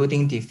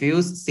 including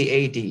diffuse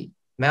CAD,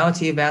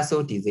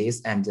 multi-vessel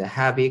disease, and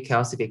heavy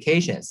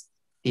calcifications.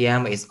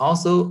 DM is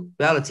also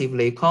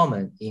relatively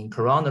common in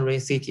coronary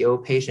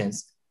CTO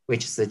patients,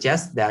 which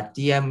suggests that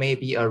DM may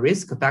be a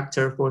risk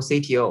factor for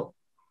CTO.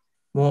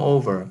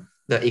 Moreover,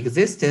 the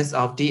existence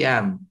of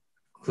DM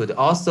could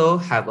also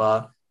have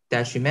a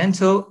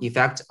detrimental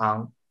effect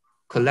on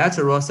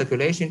collateral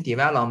circulation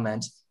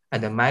development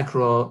and the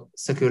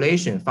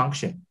microcirculation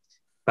function.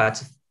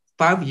 But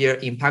 5-year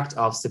impact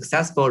of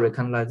successful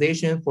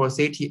recanalization for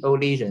CTO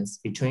lesions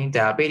between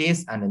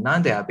diabetes and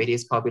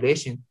non-diabetes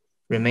population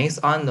remains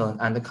unknown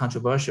and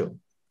controversial.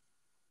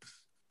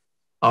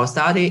 Our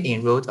study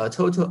enrolled a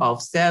total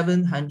of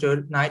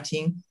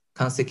 719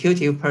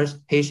 consecutive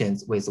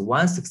patients with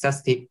one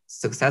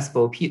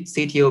successful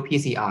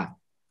CTO-PCI,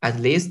 at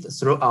least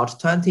throughout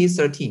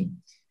 2013,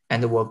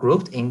 and were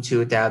grouped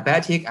into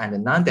diabetic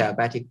and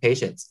non-diabetic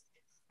patients.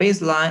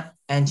 Baseline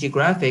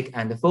angiographic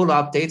and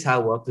follow-up data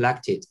were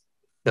collected.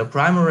 The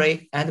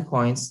primary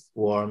endpoints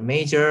were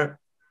major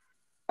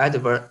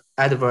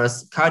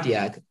adverse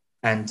cardiac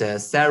and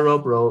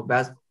cerebral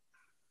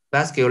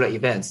vascular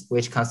events,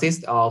 which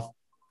consist of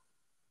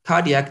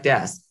cardiac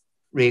death,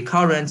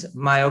 recurrent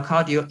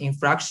myocardial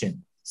infarction,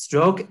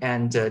 stroke,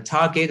 and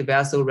target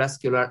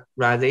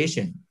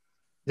vasovascularization.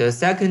 The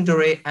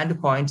secondary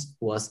endpoint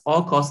was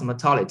all-cause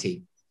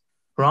mortality.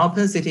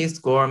 Propensity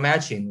score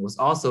matching was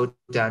also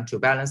done to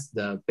balance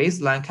the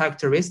baseline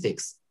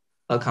characteristics.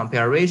 A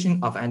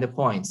comparison of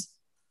endpoints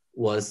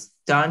was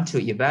done to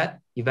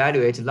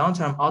evaluate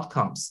long-term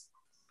outcomes.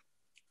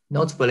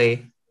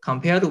 Notably,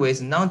 compared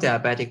with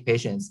non-diabetic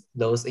patients,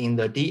 those in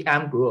the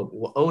DM group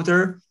were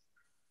older,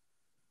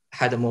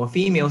 had more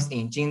females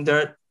in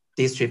gender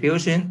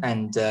distribution,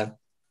 and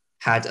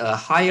had a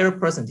higher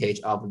percentage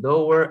of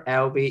lower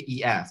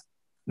LVEF,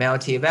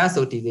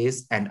 multi-vessel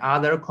disease, and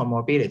other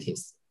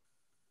comorbidities.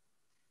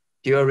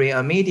 During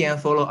a median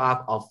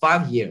follow-up of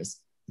 5 years,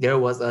 there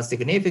was a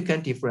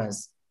significant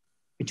difference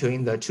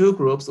between the two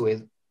groups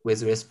with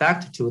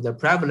respect to the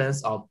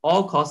prevalence of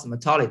all-cause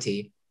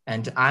mortality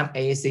and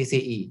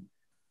MACCE.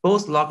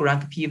 Both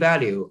log-rank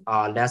p-value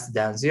are less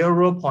than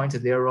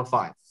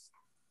 0.05.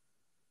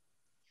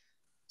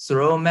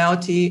 Through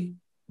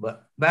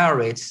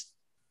multivariate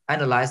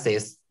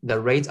analysis, the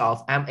rate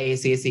of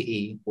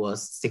MACCE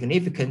was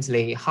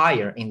significantly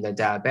higher in the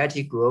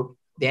diabetic group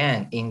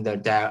than in the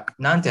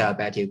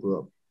non-diabetic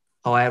group.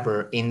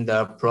 However, in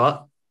the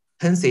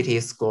propensity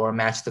score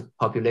matched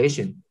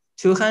population,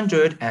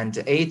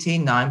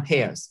 289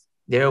 pairs,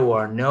 there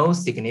were no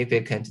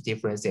significant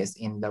differences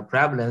in the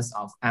prevalence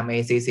of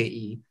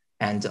MACCE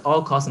and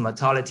all-cause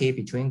mortality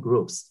between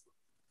groups.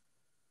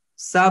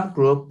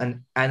 Subgroup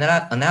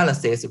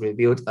analysis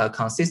revealed a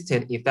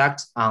consistent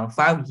effect on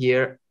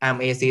 5-year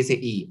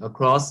MACCE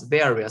across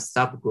various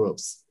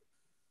subgroups.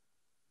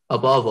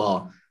 Above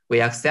all, we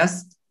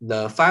assessed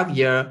the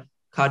 5-year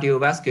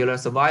cardiovascular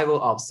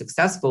survival of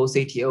successful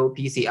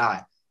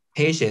CTO-PCI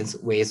patients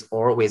with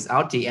or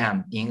without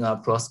DM in a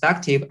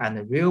prospective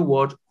and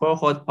real-world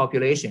cohort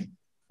population.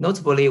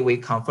 Notably, we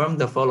confirmed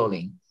the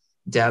following.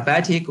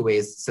 Diabetic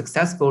with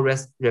successful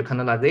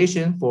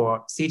recanalization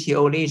for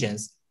CTO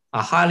lesions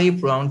are highly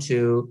prone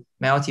to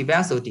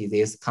multi-vessel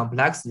disease,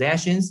 complex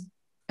lesions,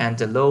 and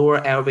lower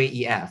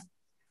LVEF.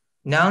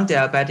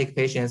 Non-diabetic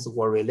patients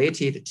were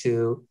related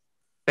to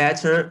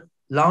better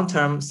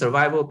long-term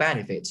survival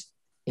benefit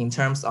in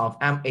terms of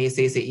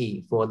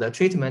MACCE for the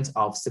treatment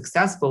of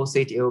successful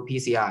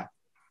CTO-PCI.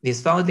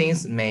 These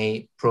findings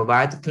may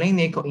provide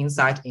clinical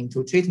insight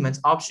into treatment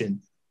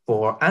options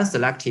for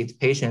unselected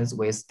patients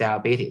with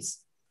diabetes.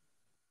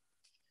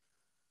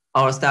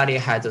 Our study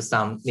had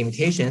some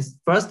limitations.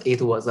 First, it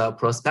was a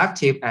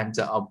prospective and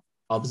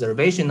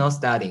observational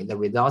study. The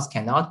results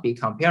cannot be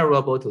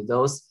comparable to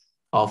those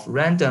of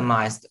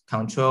randomized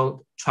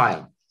controlled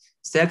trial.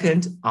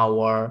 Second,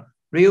 our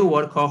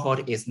real-world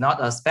cohort is not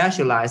a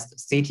specialized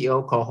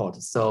CTO cohort,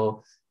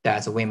 so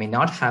that we may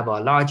not have a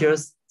larger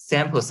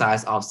sample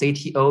size of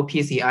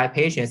CTO-PCI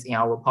patients in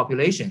our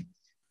population.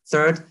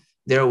 Third,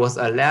 there was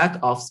a lack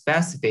of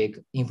specific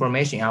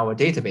information in our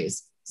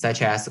database,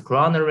 such as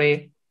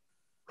coronary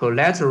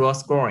collateral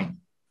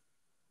scoring.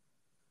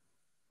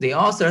 The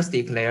authors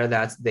declare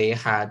that they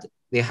have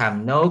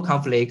no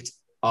conflict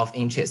of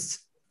interest.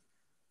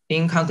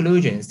 In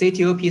conclusion,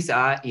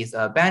 CTO-PCI is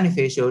a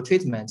beneficial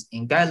treatment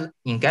in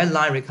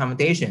guideline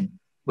recommendation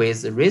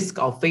with risk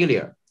of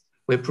failure.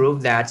 We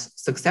prove that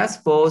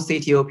successful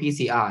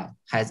CTO-PCI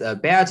has a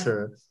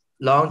better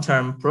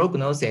long-term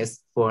prognosis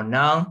for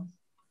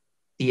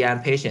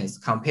non-DM patients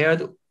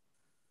compared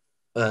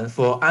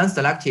for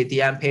unselected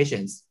DM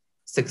patients,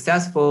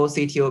 successful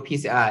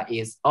CTO-PCI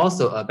is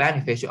also a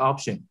beneficial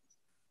option.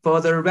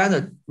 Further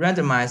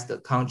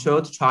randomized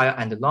controlled trial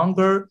and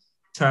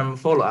longer-term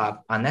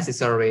follow-up are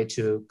necessary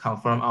to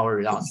confirm our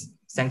results.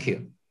 Thank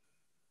you.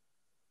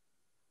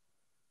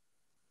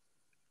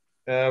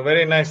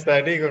 Very nice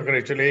study.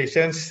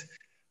 Congratulations.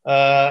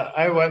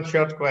 I have one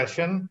short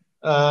question.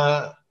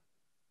 Do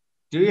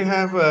you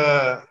have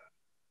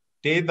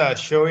data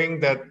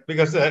showing that,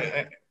 because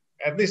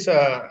at least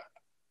I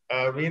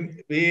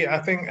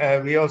think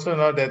we also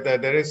know that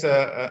there is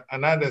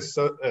another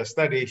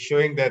study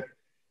showing that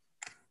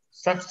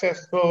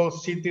successful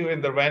CTO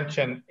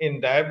intervention in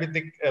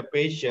diabetic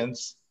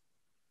patients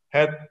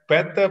had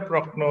better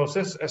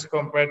prognosis as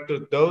compared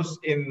to those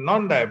in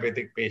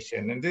non-diabetic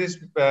patients, and this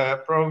is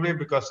probably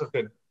because of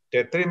the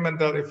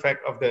detrimental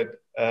effect of the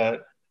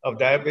of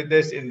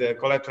diabetes in the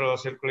collateral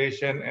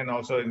circulation and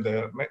also in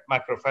the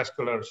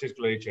macrovascular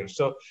circulation.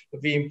 So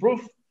if we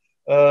improve,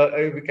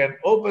 if we can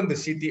open the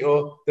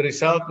CTO, the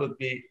result would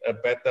be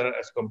better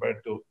as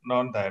compared to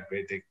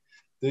non-diabetic.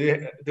 Do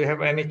you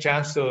have any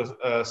chance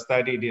to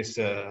study this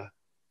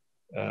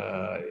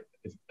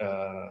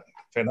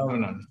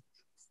phenomenon?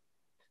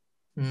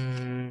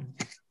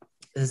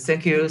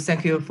 Thank you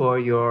for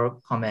your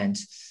comment.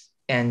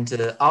 And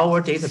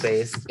our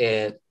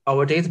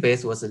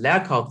database was a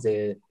lack of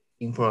the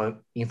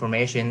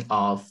information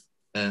of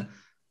the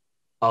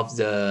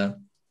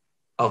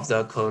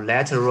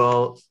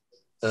collateral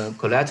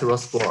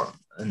score.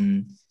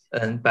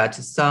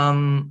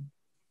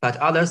 But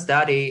other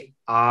study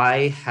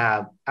I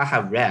have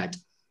read,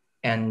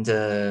 and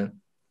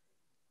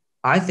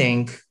I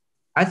think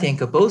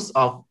both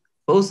of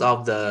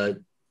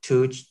the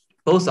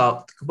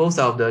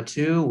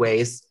two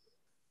ways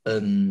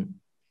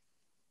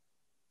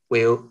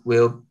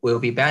will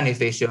be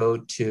beneficial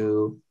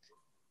to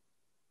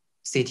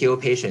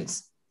CTO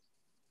patients.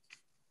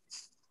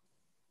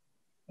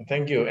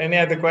 Thank you. Any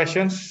other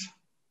questions,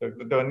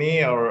 Dr.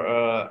 Doni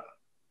or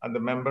other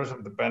members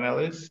of the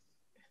panelists?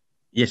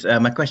 Yes,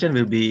 my question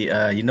will be,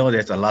 you know,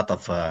 there's a lot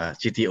of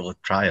CTO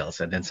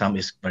trials, and then some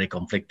is very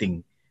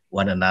conflicting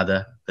one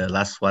another. The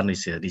last one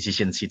is a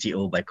decision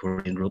CTO by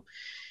Korean group,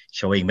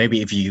 showing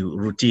maybe if you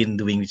routine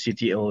doing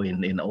CTO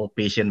in all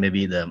patient,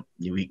 maybe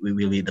we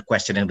will be the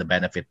questioning the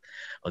benefit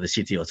of the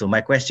CTO. So my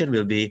question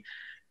will be,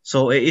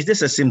 so is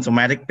this a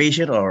symptomatic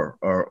patient, or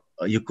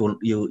you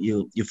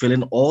fill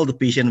in all the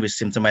patient with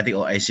symptomatic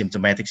or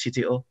asymptomatic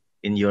CTO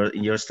in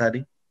your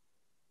study?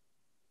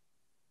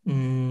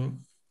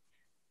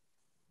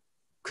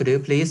 Could you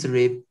please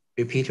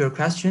repeat your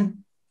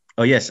question?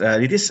 Oh yes,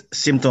 it is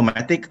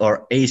symptomatic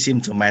or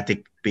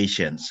asymptomatic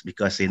patients,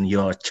 because in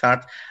your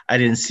chart I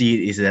didn't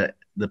see is that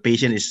the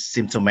patient is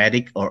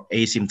symptomatic or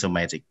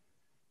asymptomatic.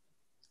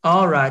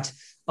 All right.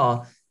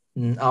 Our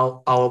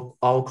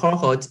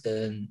cohort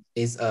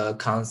is a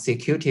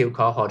consecutive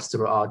cohort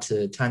throughout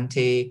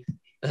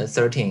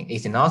 2013.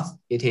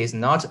 It is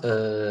not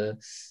a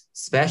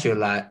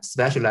specialized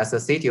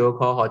CTO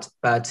cohort,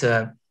 but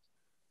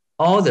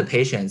all the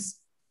patients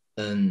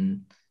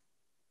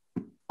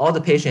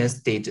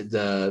did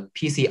the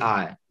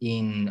PCI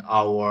in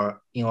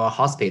our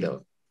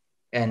hospital,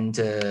 and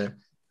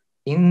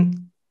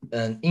in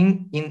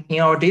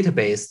our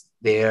database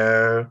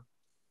there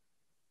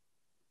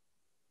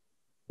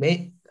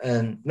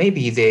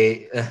maybe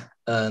they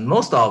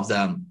most of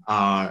them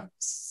had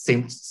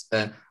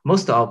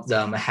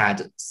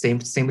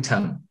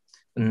symptom,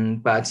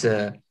 but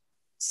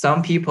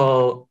some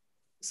people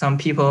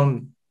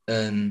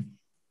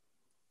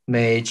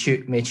may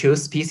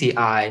choose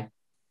PCI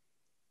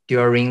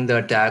during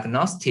the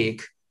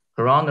diagnostic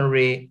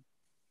coronary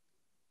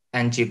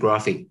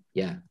angiography.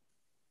 Yeah.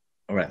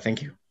 All right.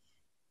 Thank you.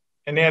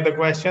 Any other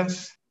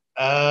questions?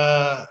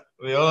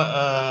 We all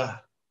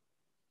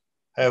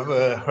have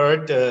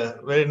heard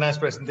very nice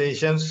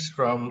presentations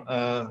from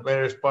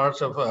various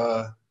parts of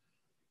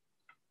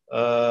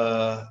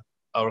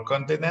our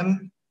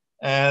continent.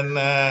 And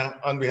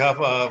on behalf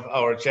of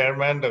our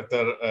chairman,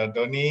 Dr.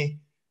 Doni,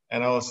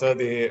 and also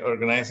the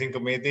organizing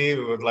committee,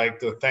 we would like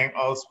to thank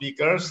all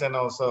speakers and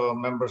also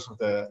members of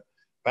the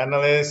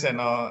panelists and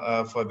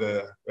for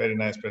the very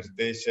nice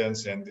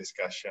presentations and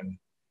discussion.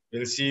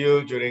 We'll see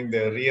you during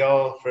the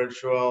Rio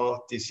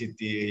virtual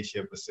TCT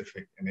Asia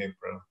Pacific in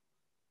April.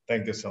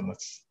 Thank you so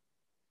much.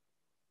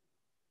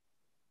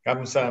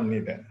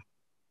 Kamsahamnida.